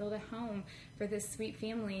Humanity and build a home for this sweet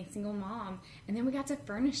family, single mom, and then we got to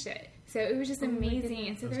furnish it. So it was just amazing.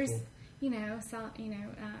 And so That's there's, cool.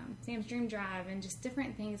 Sam's Dream Drive and just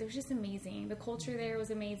different things. It was just amazing. The culture there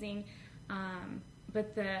was amazing,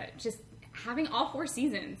 but just having all 4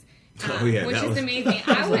 seasons. Which is amazing.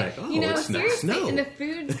 I would, seriously, snow. And the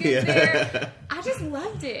food's good there. I just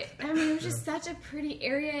loved it. I mean, it was just such a pretty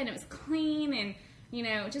area, and it was clean, and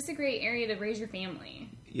just a great area to raise your family.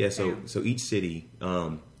 Yeah. So each city.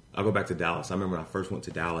 I'll go back to Dallas. I remember when I first went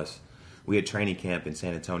to Dallas, we had training camp in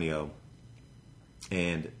San Antonio,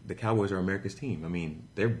 and the Cowboys are America's team. I mean,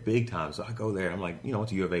 they're big time. So I go there. I'm like, I went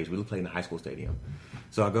to U of H. We played in the high school stadium.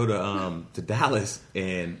 So I go to Dallas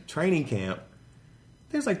and training camp.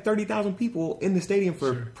 There's like 30,000 people in the stadium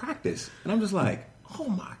for practice. And I'm just like, oh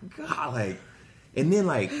my God. And then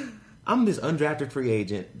I'm this undrafted free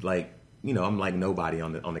agent. I'm like nobody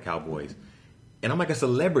on the Cowboys. And I'm like a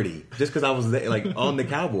celebrity just because I was there, on the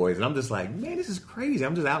Cowboys. And I'm just like, man, this is crazy.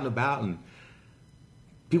 I'm just out and about and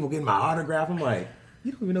people getting my autograph. I'm like,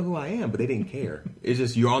 you don't even know who I am, but they didn't care. It's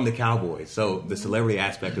just, you're on the Cowboys. So the celebrity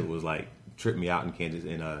aspect of it was tripped me out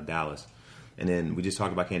in Dallas. And then we just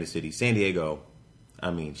talked about Kansas City. San Diego. I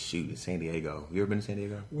mean, shoot, San Diego. You ever been to San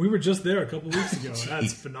Diego? We were just there a couple weeks ago.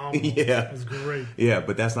 That's phenomenal. Yeah. It was great. Yeah,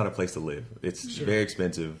 but that's not a place to live. It's very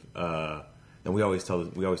expensive. And we always tell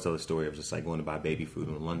the story of just going to buy baby food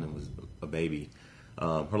when London was a baby.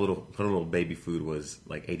 Her little baby food was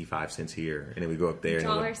 85 cents here, and then we go up there.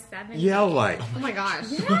 $1.70. Yeah, I was like, Oh my gosh.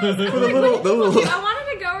 for the little. I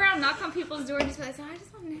wanted to go around, knock on people's doors, and just be like, so I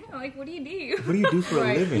just want to know, what do you do? What do you do for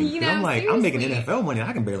a living? You know, I'm like, I'm making seriously. NFL money.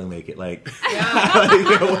 I can barely make it.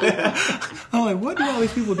 I'm like, what do all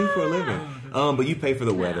these people do for a living? But you pay for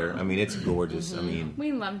the weather. I mean, it's gorgeous. I mean,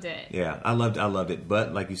 We loved it. yeah, I loved it.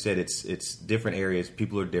 But like you said, it's different areas.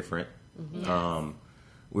 People are different.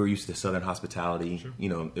 We were used to Southern hospitality. Sure.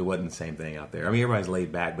 It wasn't the same thing out there. I mean, everybody's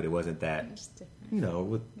laid back, but it wasn't that. Just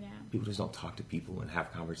different. People just don't talk to people and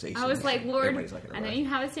have conversations. I was like, Lord, Everybody's in a I know rush. you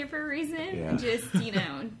have us here for a reason. Yeah. Just,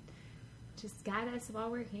 just guide us while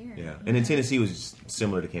we're here. Yeah, and then Tennessee was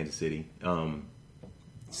similar to Kansas City.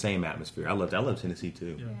 Same atmosphere. I loved Tennessee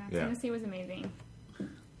too. Yeah, Tennessee was amazing.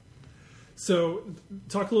 So,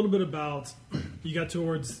 talk a little bit about, you got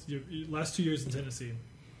towards your last 2 years in Tennessee.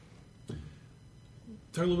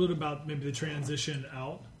 Talk a little bit about maybe the transition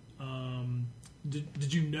out.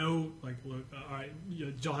 Did you know, look, all right,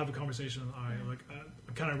 did y'all have a conversation, all right,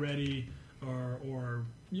 I'm kind of ready,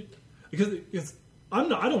 because I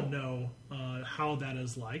don't know how that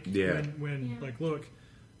is like. Yeah. When look,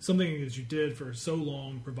 something that you did for so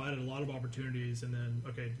long provided a lot of opportunities, and then,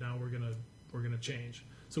 okay, now we're gonna change.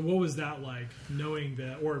 So what was that like, knowing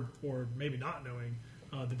that, or maybe not knowing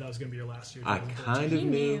that was going to be your last year? I kind of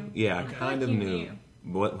knew. Yeah, I kind of knew.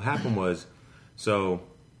 But what happened was, so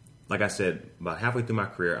like I said, about halfway through my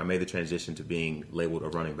career, I made the transition to being labeled a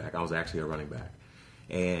running back. I was actually a running back.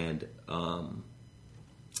 And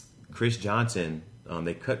Chris Johnson,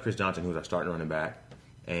 they cut Chris Johnson, who was our starting running back,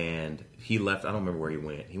 and he left. I don't remember where he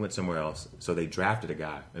went. He went somewhere else. So they drafted a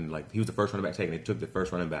guy, and he was the first running back taken. They took the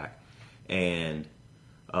first running back, and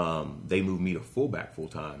they moved me to fullback full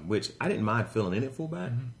time, which I didn't mind filling in at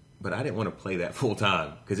fullback, but I didn't want to play that full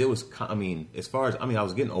time because it was. I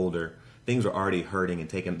was getting older. Things were already hurting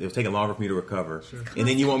and it was taking longer for me to recover. Sure. And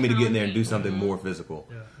then you want me to get in there and do something more physical.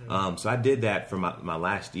 Yeah. So I did that for my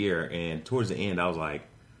last year, and towards the end, I was like,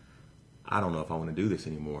 I don't know if I want to do this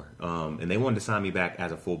anymore. And they wanted to sign me back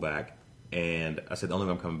as a fullback, and I said the only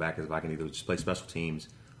way I'm coming back is if I can either just play special teams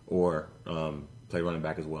or play running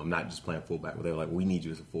back as well. I'm not just playing fullback. But they were like, we need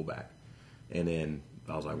you as a fullback. And then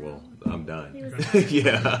I was like, well, I'm done.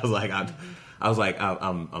 Yeah, I was like,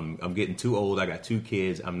 I'm getting too old. I got 2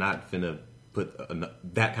 kids. I'm not finna put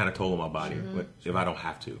that kind of toll on my body if I don't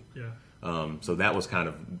have to. Yeah. So that was kind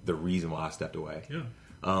of the reason why I stepped away. Yeah.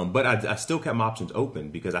 But I still kept my options open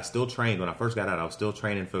because I still trained. When I first got out, I was still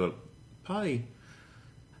training for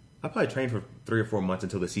I probably trained for 3 or 4 months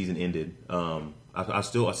until the season ended. I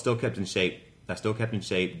still kept in shape. I still kept in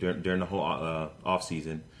shape during the whole off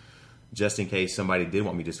season, just in case somebody did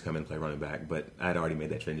want me just to come in and play running back. But I had already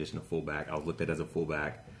made that transition to fullback. I was looked at as a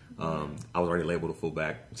fullback. I was already labeled a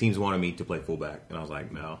fullback. Teams wanted me to play fullback, and I was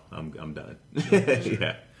like, no, I'm done.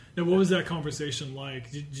 Yeah. Now, what was that conversation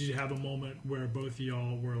like? Did you have a moment where both of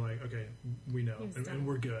y'all were like, okay, we know, and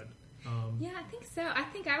we're good? Yeah, I think so. I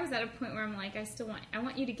think I was at a point where I'm like, I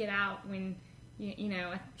want you to get out when you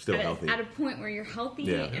know, still healthy. At a point where you're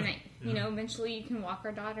healthy, and you know, eventually you can walk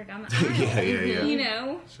our daughter down the aisle. yeah. You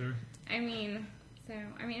know, Sure. I mean,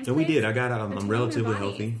 so we did. I got out. I'm between relatively our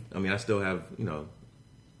bodies. healthy. I mean, I still have, you know,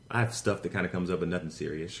 I have stuff that kind of comes up, but nothing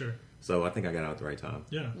serious. Sure. So I think I got out at the right time.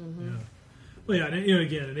 Yeah. Yeah. Well, yeah, and, you know,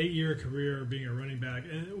 again, an 8-year career being a running back,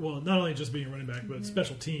 and, well, not only just being a running back, but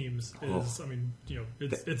special teams is, I mean, you know,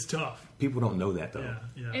 it's tough. People don't know that, though.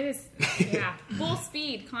 Yeah. It is, full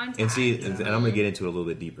speed contact. And see, and I'm going to get into it a little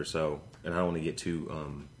bit deeper, so, and I don't want to get too,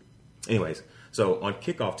 anyways, so on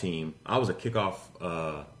kickoff team, I was a kickoff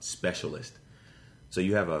specialist. So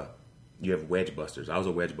you have wedge busters. I was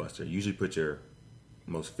a wedge buster. You usually put your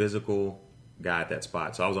most physical guy at that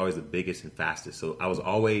spot. So I was always the biggest and fastest. So I was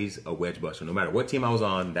always a wedge buster. No matter what team I was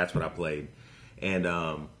on, that's what I played. And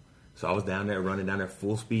so I was down there running down there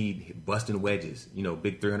full speed, busting wedges. You know,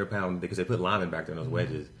 big 300-pound, because they put linemen back there in those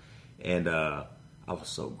wedges. And I was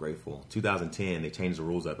so grateful. 2010, they changed the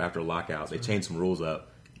rules up after a lockout. They changed some rules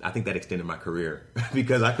up. I think that extended my career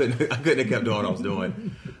because I couldn't have kept doing what I was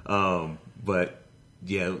doing. But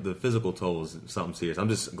yeah, the physical toll is something serious. I'm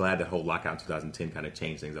just glad that whole lockout in 2010 kind of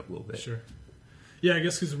changed things up a little bit. Sure. Yeah, I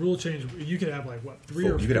guess because the rule change, you could have like, what, 3 or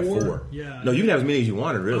 4? You could have 4. Yeah. No, you could have as many as you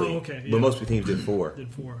wanted, really. Oh, okay. Yeah. But most teams did 4.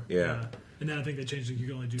 Did 4. Yeah. And then I think they changed it. You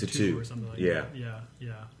could only do To 2 2. or something like Yeah. that.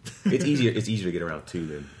 Yeah. It's easier to get around 2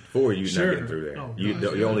 than 4. You're not getting through there. Oh,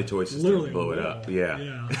 your only choice is literally to blow it a up. wall. Yeah.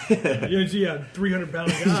 Yeah, 300-pound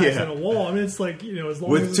guys Yeah. in a wall. I mean, it's like, you know, as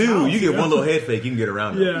long With as 2, it's out, you get one little head fake, you can get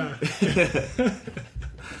around them. Yeah.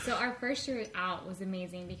 So our first year out was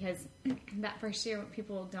amazing because that first year, what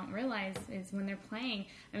people don't realize is when they're playing.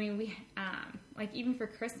 I mean, we like even for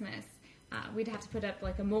Christmas, we'd have to put up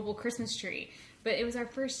like a mobile Christmas tree. But it was our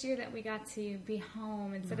first year that we got to be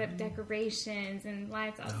home and set up decorations and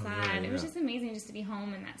lights outside. Yeah. It was just amazing just to be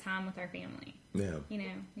home in that time with our family. Yeah. You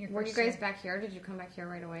know, Were you guys back here? Did you come back here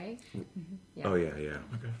right away? Yeah. Oh, yeah. Okay.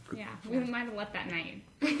 Yeah, we might have left that night.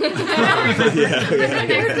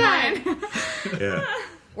 You're done. Yeah.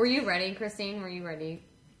 Were you ready, Christine? Were you ready?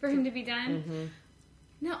 For him to be done?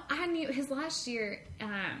 No, I knew his last year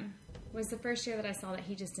was the first year that I saw that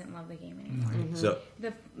he just didn't love the game anymore. So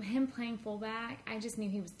Him playing fullback, I just knew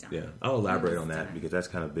he was done. yeah, I'll elaborate on that because that's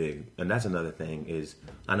kind of big. And that's another thing is,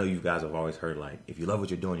 I know you guys have always heard, like, if you love what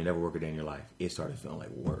you're doing, you never work a day in your life. It started feeling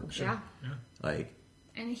like work. Yeah. Like,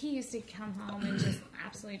 And he used to come home and just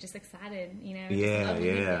absolutely just excited, you know. yeah.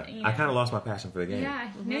 You know. I kind of lost my passion for the game.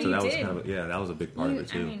 Yeah, no, So you that was did. kind of, that was a big part of it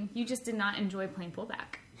too. I mean, you just did not enjoy playing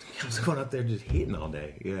fullback. I was going out there just hitting all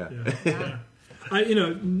day. Yeah. I, you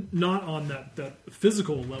know, not on that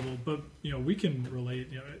physical level, but, you know, we can relate.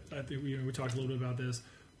 You know, I think we talked a little bit about this.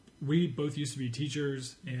 We both used to be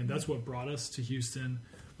teachers, and that's what brought us to Houston.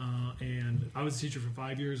 And I was a teacher for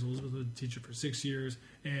 5 years. Elizabeth was a teacher for 6 years.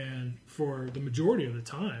 And for the majority of the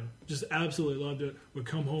time, just absolutely loved it. Would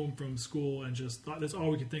come home from school and just thought that's all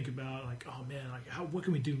we could think about. Like, oh, man, like what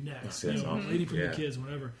can we do next? That's awesome. Waiting for the kids,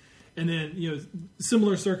 whatever. And then, you know,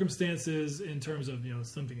 similar circumstances in terms of, you know,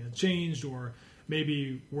 something had changed or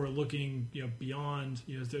maybe we're looking, you know, beyond,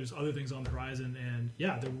 you know, there's other things on the horizon and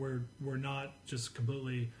that we're not just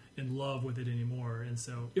completely in love with it anymore. And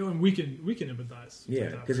so, you know, and we can empathize. Yeah,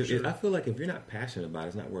 with that, because for sure. I feel like if you're not passionate about it,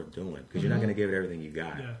 it's not worth doing because you're not going to give it everything you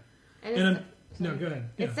got. Yeah. And No, go ahead.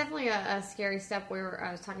 Yeah. It's definitely a scary step.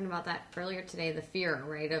 I was talking about that earlier today, the fear,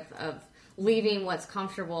 right, of leaving what's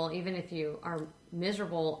comfortable, even if you are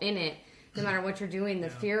miserable in it, no matter what you're doing, the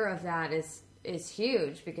fear of that is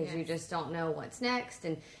huge because you just don't know what's next,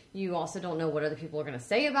 and you also don't know what other people are going to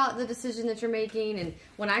say about the decision that you're making. And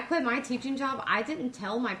when I quit my teaching job, I didn't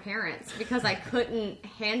tell my parents because I couldn't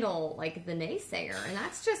handle like the naysayer, and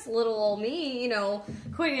that's just little old me, you know,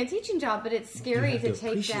 quitting a teaching job. But it's scary to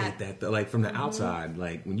take appreciate that though. Like from the outside,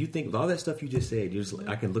 like when you think of all that stuff you just said, you're just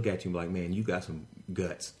I can look at you and be like, man, you got some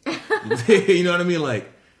guts. You know what I mean?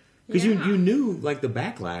 Like because you knew like the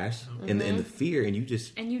backlash and the fear, and you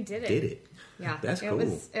just And you did it. Yeah, that's cool.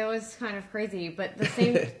 It was kind of crazy, but the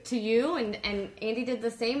same to you, and Andy did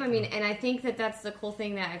the same. I mean, and I think that that's the cool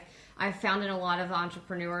thing that I've found in a lot of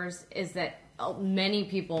entrepreneurs is that many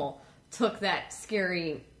people took that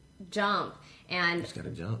scary jump. And just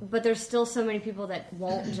gotta jump. But there's still so many people that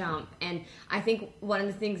won't jump. And I think one of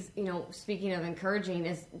the things, you know, speaking of encouraging,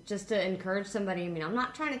 is just to encourage somebody. I mean, I'm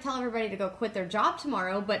not trying to tell everybody to go quit their job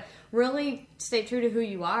tomorrow, but really stay true to who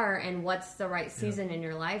you are and what's the right season in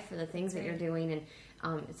your life for the things that you're doing. And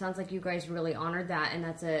it sounds like you guys really honored that, and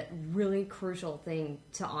that's a really crucial thing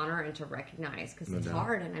to honor and to recognize, because it's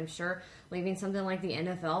hard, and I'm sure leaving something like the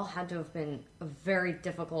NFL had to have been a very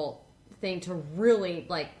difficult thing to really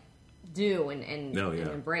do and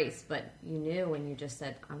embrace, but you knew and you just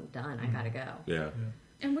said, I'm done, I gotta go. Yeah.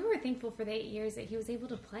 And we were thankful for the 8 years that he was able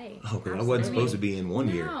to play. Oh, because I wasn't supposed to be in 1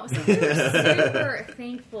 year. No, so we were super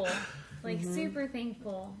thankful. Super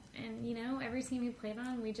thankful. And, every team we played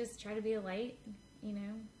on, we just try to be a light,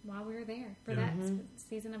 while we were there for that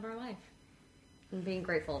season of our life. And being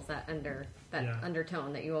grateful is that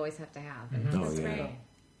undertone that you always have to have. And That's right.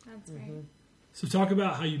 That's right. So talk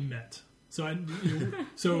about how you met. So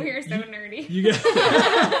we are so nerdy. You guys,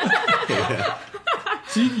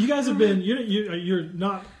 so you guys have been. You're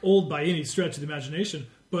not old by any stretch of the imagination,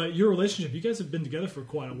 but your relationship. You guys have been together for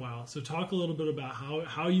quite a while. So talk a little bit about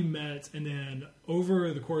how you met, and then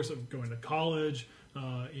over the course of going to college.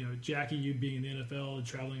 Jackie, you being in the NFL and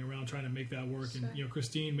traveling around trying to make that work, Sure. and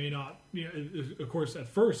Christine may not. Of course, at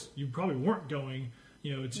first you probably weren't going.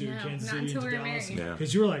 To Kansas City and to Dallas,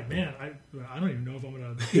 because you were like, man, I don't even know if I'm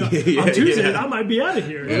gonna. On Tuesday, I might be out of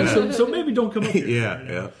here. So maybe don't come up here.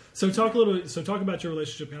 Yeah. So talk about your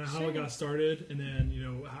relationship, kind of how it got started, and then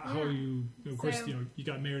how you. Of course, you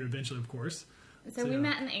got married eventually, of course. So we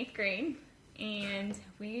met in the 8th grade, and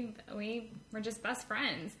we were just best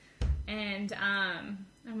friends. And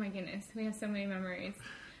oh my goodness, we have so many memories.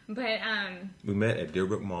 But we met at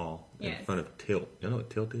Deerbrook Mall in Yes. front of Tilt. You know what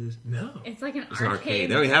Tilt is? No, it's like an It's an arcade. arcade.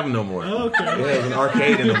 They don't even have them no more. Oh, okay. Yeah, it was an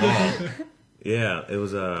arcade in the mall. Yeah, it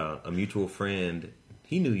was a mutual friend.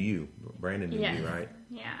 He knew you. Brandon knew you, right?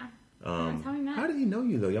 Yeah. That's how we met. How did he know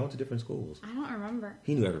you, though? Y'all went to different schools. I don't remember.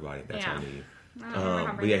 He knew everybody. That's how Yeah. he knew you. I don't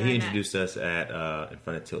remember how But yeah, he met. introduced us at in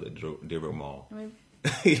front of Tilt at Deerbrook Mall. And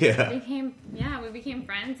Yeah. we became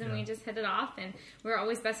friends, and we just hit it off, and we were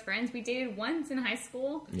always best friends. We dated once in high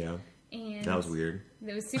school, Yeah. and That was weird.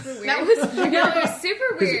 It was super weird. That was it was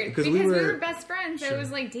super weird 'cause because we we were- were best friends. So it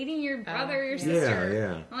was like dating your brother or your Yeah, sister.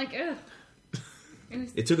 yeah. I'm like, ugh.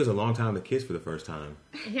 It took us a long time to kiss for the first time.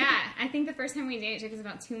 Yeah, I think the first time we dated took us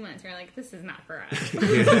about 2 months. We were like, this is not for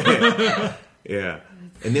us. Yeah.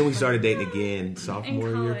 And then we started dating again sophomore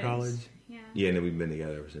In year of college. Yeah. Yeah, and then we've been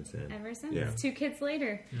together ever since then. Ever since. Yeah. 2 kids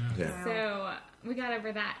later. Yeah. So we got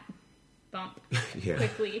over that bump Yeah.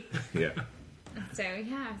 quickly. Yeah. So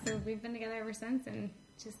we've been together ever since, and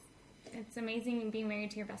just it's amazing being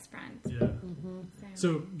married to your best friend. Yeah.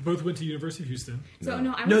 So both went to University of Houston. So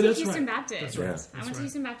No. I went to that's Houston right. Baptist. That's right. Yeah. That's I went to right.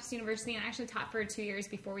 Houston Baptist University, and I actually taught for 2 years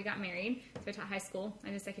before we got married. So I taught high school. I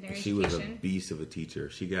did secondary She education. was a beast of a teacher.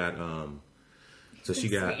 She got,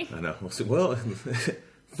 Sweet. I know. Well,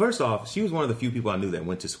 first off, she was one of the few people I knew that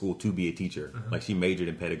went to school to be a teacher. Like, she majored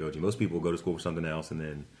in pedagogy. Most people go to school for something else, and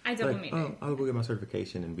then I double like, majored. I'll go get my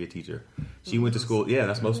certification and be a teacher. She went to school. Yeah,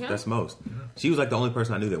 that's most. Yeah. That's most. She was like the only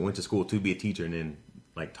person I knew that went to school to be a teacher and then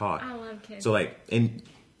like taught. I love kids. So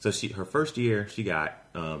her first year she got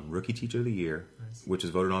rookie teacher of the year, which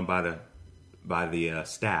was voted on by the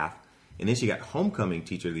staff, and then she got homecoming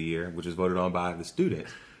teacher of the year, which was voted on by the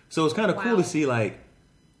students. So it's kind of cool Wow. to see like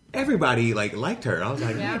everybody liked her. I was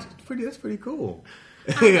like, Yeah. that's pretty cool.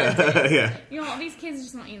 Yeah. All these kids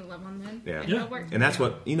just want you to love on them. Yeah. And Yeah. they'll work. And that's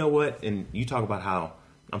what, you know what, and you talk about how,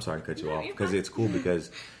 I'm sorry to cut you No, off, you're because fine. it's cool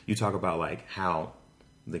because you talk about like how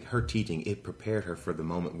like her teaching, it prepared her for the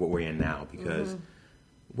moment what we're in now, because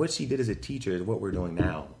what she did as a teacher is what we're doing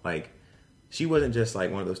now. Like, she wasn't just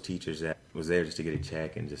like one of those teachers that was there just to get a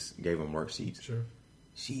check and just gave them worksheets. Sure.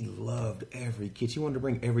 She loved every kid. She wanted to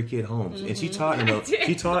bring every kid home, and she taught in I a did.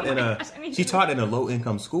 she taught in Oh my a gosh, I need she to- taught in a low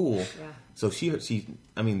income school. Yeah. So she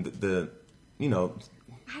I mean the you know,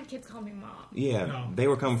 I had kids call me mom. yeah, No. they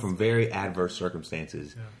were coming from very adverse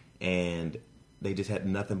circumstances, Yeah. and they just had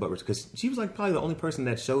nothing but because she was like probably the only person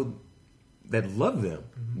that loved them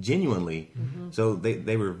genuinely. So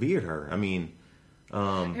they revered her. I mean,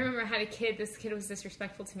 I remember I had a kid. This kid was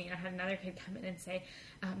disrespectful to me, and I had another kid come in and say,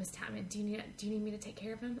 "Miss Tapman, do you need me to take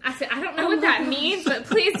care of him?" I said, "I don't know what that means, but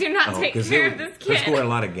please do not take 'cause care of this her school had kid." a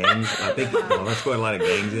lot of gangs. I think her school had a lot of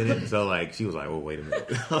gangs in it. So like she was like, "Oh, wait a minute,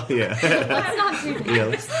 oh yeah, Let's not do that. yeah,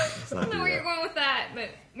 let's I not don't know do where you're that." going with that, but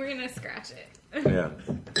we're gonna scratch it. Yeah.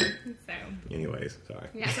 So Anyways, sorry.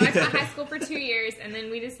 yeah, so I taught high school for 2 years, and then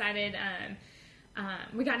we decided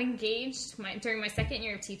we got engaged during my second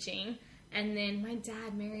year of teaching, and then my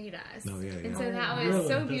dad married us. Oh, yeah, And yeah. so that was Really?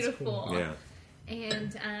 so That's beautiful. cool. Yeah.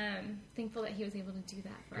 And thankful that he was able to do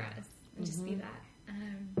that for us and just be that.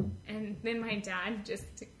 And then my dad just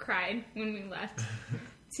cried when we left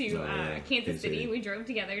to Oh, yeah. Kansas Kansas City. City. We drove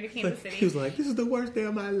together to Kansas He City. was like, "This is the worst day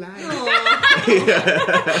of my life."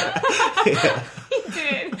 He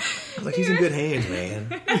did. was like, he's in good hands, man.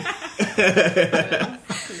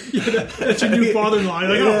 That's your new father-in-law. You're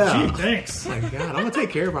like, oh, gee, thanks. Oh my God, I'm gonna take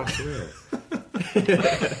care of Oxford.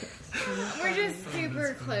 We're just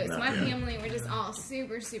super close. My family, we're just all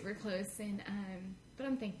super, super close, and but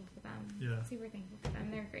I'm thankful for them. Yeah. Super thankful for them.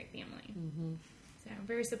 They're a great family. So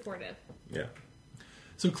very supportive. Yeah.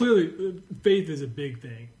 So clearly, faith is a big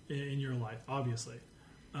thing in your life, obviously.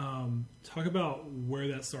 Talk about where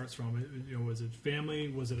that starts from. You know, was it family?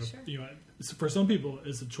 Was it Sure. for some people,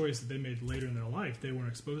 it's a choice that they made later in their life. They weren't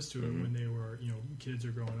exposed to it when they were, kids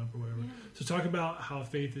or growing up or whatever. Yeah. So talk about how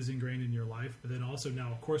faith is ingrained in your life, but then also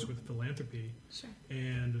now, of course, with philanthropy. Sure.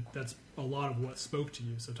 And that's a lot of what spoke to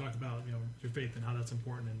you. So talk about, your faith and how that's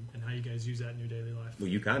important and how you guys use that in your daily life. Well,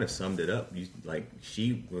 you kind of summed it up.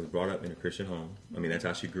 She was brought up in a Christian home. I mean, that's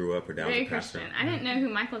how she grew up. Her dad was Very a pastor. Christian. I didn't know who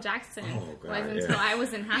Michael Jackson God, was until yeah. I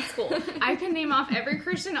was in high school. I could name off every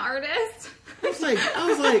Christian artist. I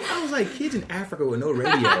was like, kids in Africa with no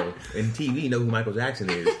radio and TV know who Michael Jackson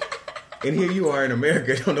is. And here you are in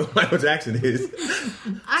America, don't know who Michael Jackson is.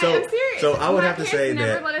 I am serious. So I would My have to parents say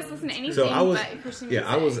never that. let us listen to anything So I was, but Christian music.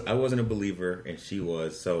 I wasn't a believer, and she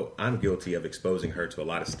was. So I'm guilty of exposing her to a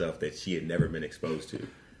lot of stuff that she had never been exposed to.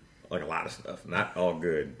 Like a lot of stuff, not all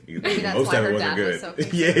good. Maybe that's Most why of it her wasn't dad good. was so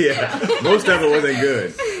concerned. yeah. Most of it wasn't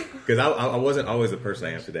good because I wasn't always the person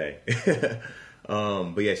I am today.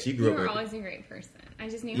 But yeah, she grew You up. were in, always a great person. I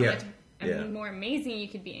just knew Yeah. how much more amazing you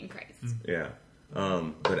could be in Christ. Yeah.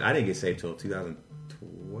 But I didn't get saved till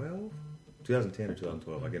 2012, 2010 or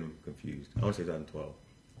 2012. I get them confused. I want to say 2012.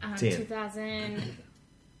 10.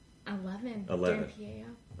 2011. 11. During PAO.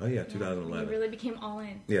 Oh yeah, 2011. You really became all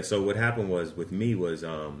in. Yeah, so what happened was with me was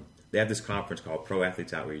they have this conference called Pro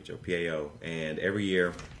Athletes Outreach or PAO, and every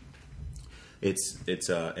year it's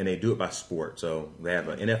and they do it by sport. So they have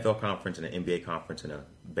an NFL conference and an NBA conference and a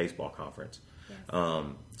baseball conference. Yes.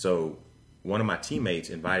 So one of my teammates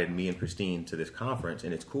invited me and Christine to this conference,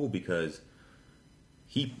 and it's cool because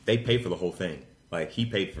they pay for the whole thing. Like he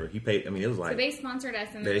paid. I mean, it was like So they sponsored us.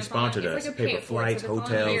 And they then sponsored us. It's like a Paid pay for flights, So the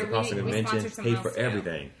following hotels, year, the cost of we convention, sponsored someone paid for else, too.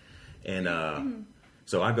 everything. And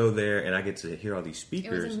so I go there and I get to hear all these It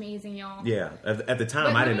speakers. was amazing, y'all. Yeah, at the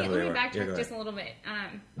time But I didn't know who they let were. me Yeah, backtrack go just ahead. a little bit.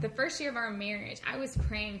 The first year of our marriage, I was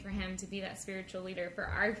praying for him to be that spiritual leader for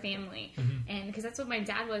our family, and because that's what my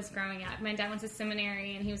dad was growing up. My dad went to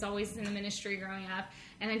seminary, and he was always in the ministry growing up,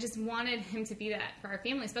 and I just wanted him to be that for our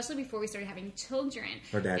family, especially before we started having children.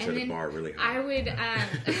 Her dad And set the then bar really high. I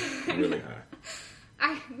would, Really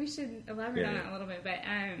high. we should elaborate on Yeah. that a little bit, but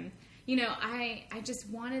I just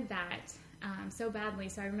wanted that so badly.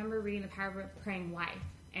 So I remember reading The Power of Praying Wife,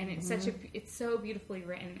 and it's it's so beautifully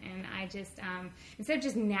written. And I just instead of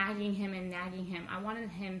just nagging him, I wanted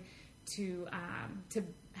him to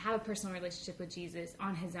have a personal relationship with Jesus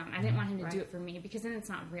on his own. I didn't want him to do it for me because then it's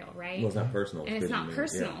not real, right? Well, it's not personal. And it's not good,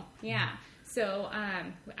 personal. Yeah. So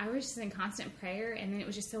I was just in constant prayer, and then it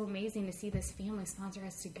was just so amazing to see this family sponsor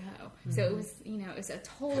us to go. So it was, it was a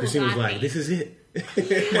total. Christine was God like, thing. "This is it."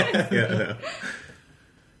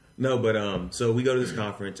 No, but so we go to this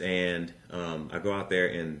conference, and I go out there,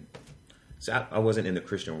 and so I wasn't in the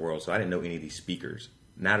Christian world, so I didn't know any of these speakers.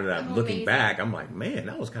 Now that I'm looking amazing. back, I'm like, man,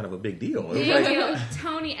 that was kind of a big deal. It was Yeah, like,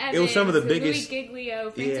 Tony Evans, it was some of the Louis biggest-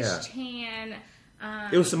 Giglio, Francis Chan.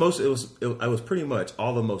 it was the most. It was pretty much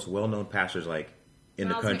all the most well-known pastors like in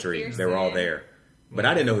the Miles country. McPherson. They were all there, but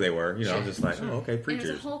I didn't know who they were. I was just like, oh, okay, And it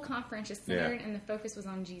preachers. was a whole conference just centered, and the focus was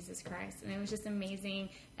on Jesus Christ, and it was just amazing.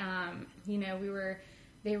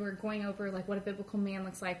 They were going over like what a biblical man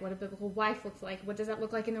looks like, what a biblical wife looks like, what does that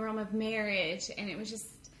look like in the realm of marriage, and it was just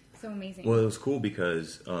so amazing. Well, it was cool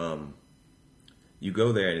because you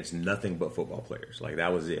go there and it's nothing but football players. Like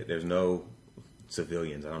that was it. There's no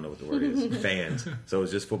civilians. I don't know what the word is. Fans. So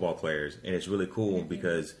it's just football players, and it's really cool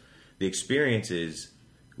because the experience is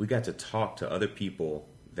we got to talk to other people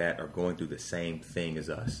that are going through the same thing as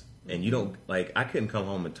us. And you don't like. I couldn't come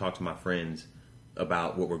home and talk to my friends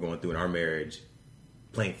about what we're going through in our marriage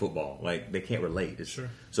playing football. Like they can't relate. Sure.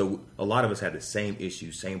 So a lot of us had the same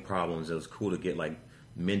issues, same problems. It was cool to get like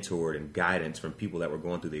mentored and guidance from people that were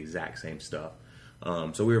going through the exact same stuff.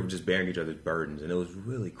 So we were just bearing each other's burdens, and it was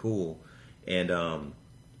really cool. And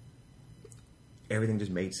everything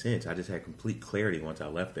just made sense. I just had complete clarity once I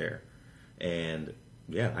left there. And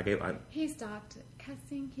yeah, He stopped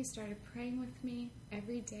cussing. He started praying with me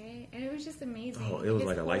every day, and it was just amazing. it was His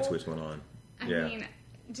like a light whole- switch went on. I Yeah. mean,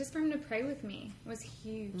 just for him to pray with me was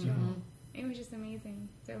huge. Y'all. It was just amazing.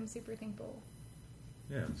 So I'm super thankful.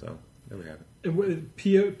 Yeah, so there we have it. And what,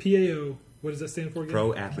 PAO, what does that stand for again?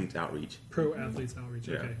 Pro Athletes Outreach. Pro Athletes Outreach.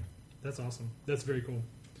 Yeah. Okay. That's awesome. That's very cool.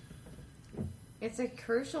 It's a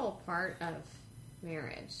crucial part of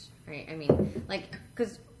marriage, right? I mean, like,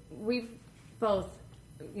 because we've both,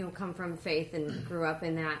 come from faith and grew up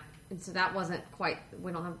in that. And so that wasn't quite,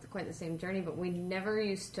 we don't have quite the same journey, but we never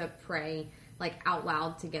used to pray like out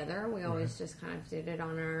loud together. We always just kind of did it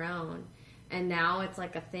on our own. And now it's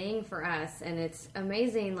like a thing for us, and it's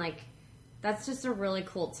amazing. Like, that's just a really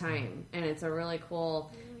cool time, and it's a really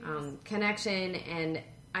cool connection. And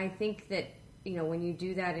I think that, when you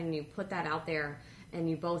do that and you put that out there and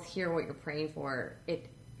you both hear what you're praying for, it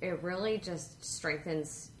really just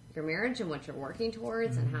strengthens your marriage and what you're working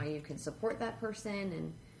towards and how you can support that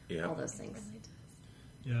person and all those things.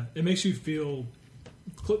 Yeah, it makes you feel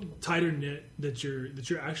tighter knit that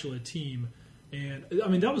you're actually a team. And I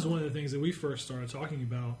mean, that was one of the things that we first started talking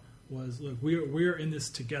about was, look, we're in this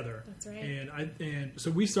together. That's right. And so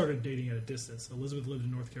we started dating at a distance. Elizabeth lived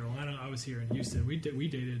in North Carolina. I was here in Houston. We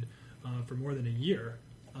dated for more than a year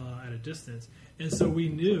at a distance. And so we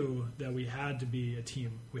knew that we had to be a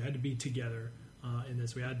team. We had to be together in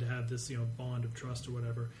this. We had to have this bond of trust or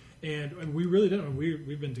whatever. And we really didn't.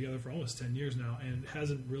 We've been together for almost 10 years now, and it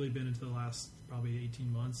hasn't really been until the last probably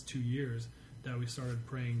 18 months, 2 years, that we started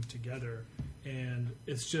praying together. And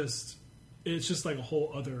it's just like a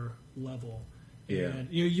whole other level. Yeah. And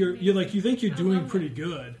you're like, you think you're doing pretty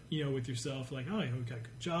good, with yourself. Like, oh, we got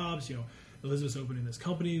good jobs. Elizabeth's opening this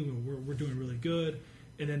company. We're doing really good.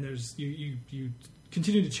 And then there's you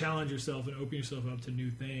continue to challenge yourself and open yourself up to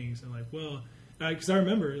new things. And like, well, because I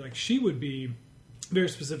remember like she would be very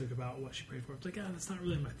specific about what she prayed for. It's like, that's not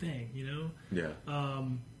really my thing, Yeah.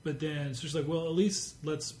 But then so she's like, well, at least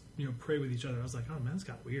let's pray with each other. I was like, oh man, it's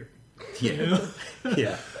got weird. Yeah.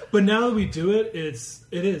 Yeah. But now that we do it, it's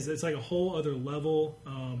like a whole other level.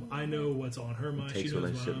 I know what's on her mind. It takes she knows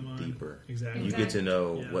relationship what I'm on. deeper. Exactly. You get to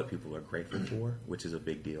know what people are grateful for, which is a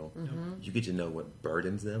big deal. Mm-hmm. You get to know what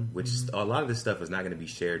burdens them, which a lot of this stuff is not going to be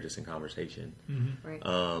shared just in conversation. Right.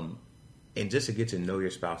 And just to get to know your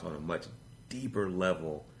spouse on a much deeper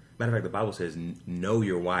level. Matter of fact, the Bible says know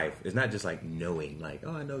your wife. It's not just like knowing, like,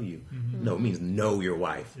 oh, I know you. No, it means know your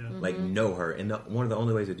wife. Yeah. Like know her. And one of the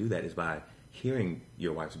only ways to do that is by hearing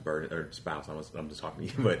your wife's burden, or spouse, I'm just talking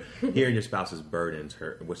to you, but hearing your spouse's burdens,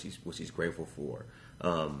 what she's grateful for,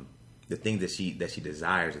 the things that she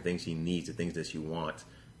desires, the things she needs, the things that she wants.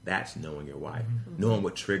 That's knowing your wife, knowing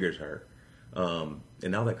what triggers her,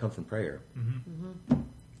 and all that comes from prayer.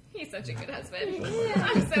 He's such a good husband.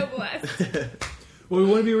 I'm so blessed. Well, we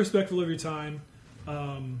want to be respectful of your time. Put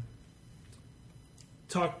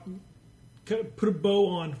a bow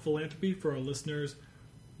on philanthropy for our listeners.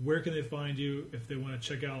 Where can they find you if they want to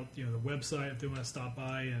check out the website, if they want to stop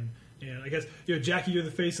by, and I guess Jackie, you're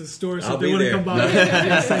the face of the store, so if they want to come by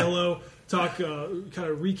and say hello, talk, kind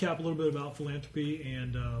of recap a little bit about philanthropy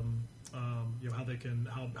and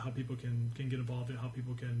how people can get involved and how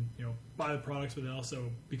people can buy the products, but then also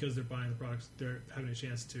because they're buying the products, they're having a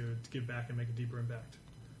chance to give back and make a deeper impact.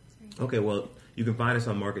 Okay, well, you can find us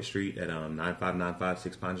on Market Street at 9595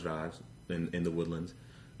 Six Pines Drive in the Woodlands.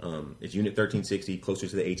 It's Unit 1360, closer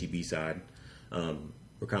to the HEB side.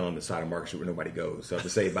 We're kind of on the side of Market Street where nobody goes, so I have to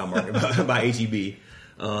say by HEB.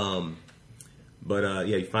 But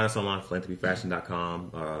you find us online,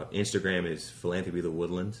 philanthropyfashion.com. Instagram is Philanthropy the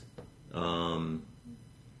Woodlands.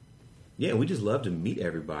 We just love to meet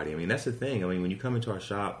everybody. I mean, that's the thing. I mean, when you come into our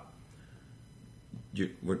shop, we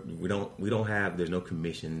don't have. There's no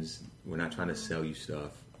commissions. We're not trying to sell you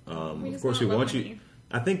stuff. Of course, we want you.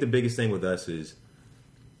 I think the biggest thing with us is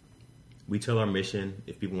we tell our mission.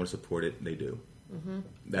 If people want to support it, they do.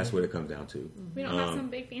 That's what it comes down to. We don't have some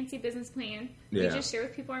big fancy business plan. We just share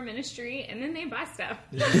with people our ministry, and then they buy stuff.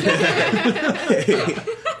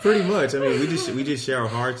 Pretty much. I mean, we just share our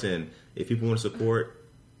hearts, and if people want to support,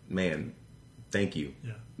 man, thank you.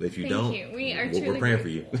 Yeah. If you don't, we're praying for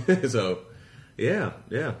you. So,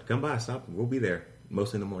 come by, stop. We'll be there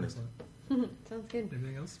mostly in the mornings. Sounds good.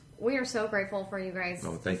 Anything else? We are so grateful for you guys.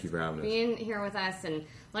 Oh, thank you for having us. Being here with us and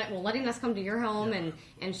letting us come to your home and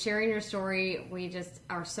sharing your story. We just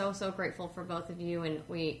are so grateful for both of you, and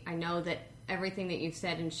I know that everything that you've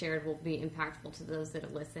said and shared will be impactful to those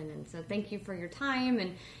that listen. And so thank you for your time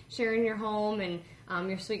and sharing your home and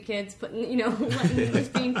your sweet kids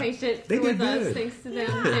just being patient with us. Thanks to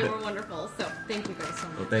them. They were wonderful. So thank you guys so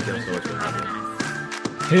much. Well, thank you so much for having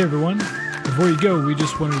us. Hey everyone. Before you go, we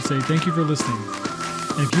just wanted to say thank you for listening.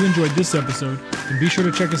 And if you enjoyed this episode, then be sure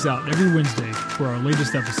to check us out every Wednesday for our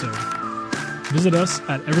latest episode. Visit us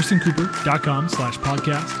at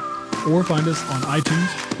eversoncooper.com/podcast or find us on iTunes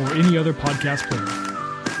or any other podcast player.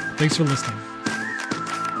 Thanks for listening.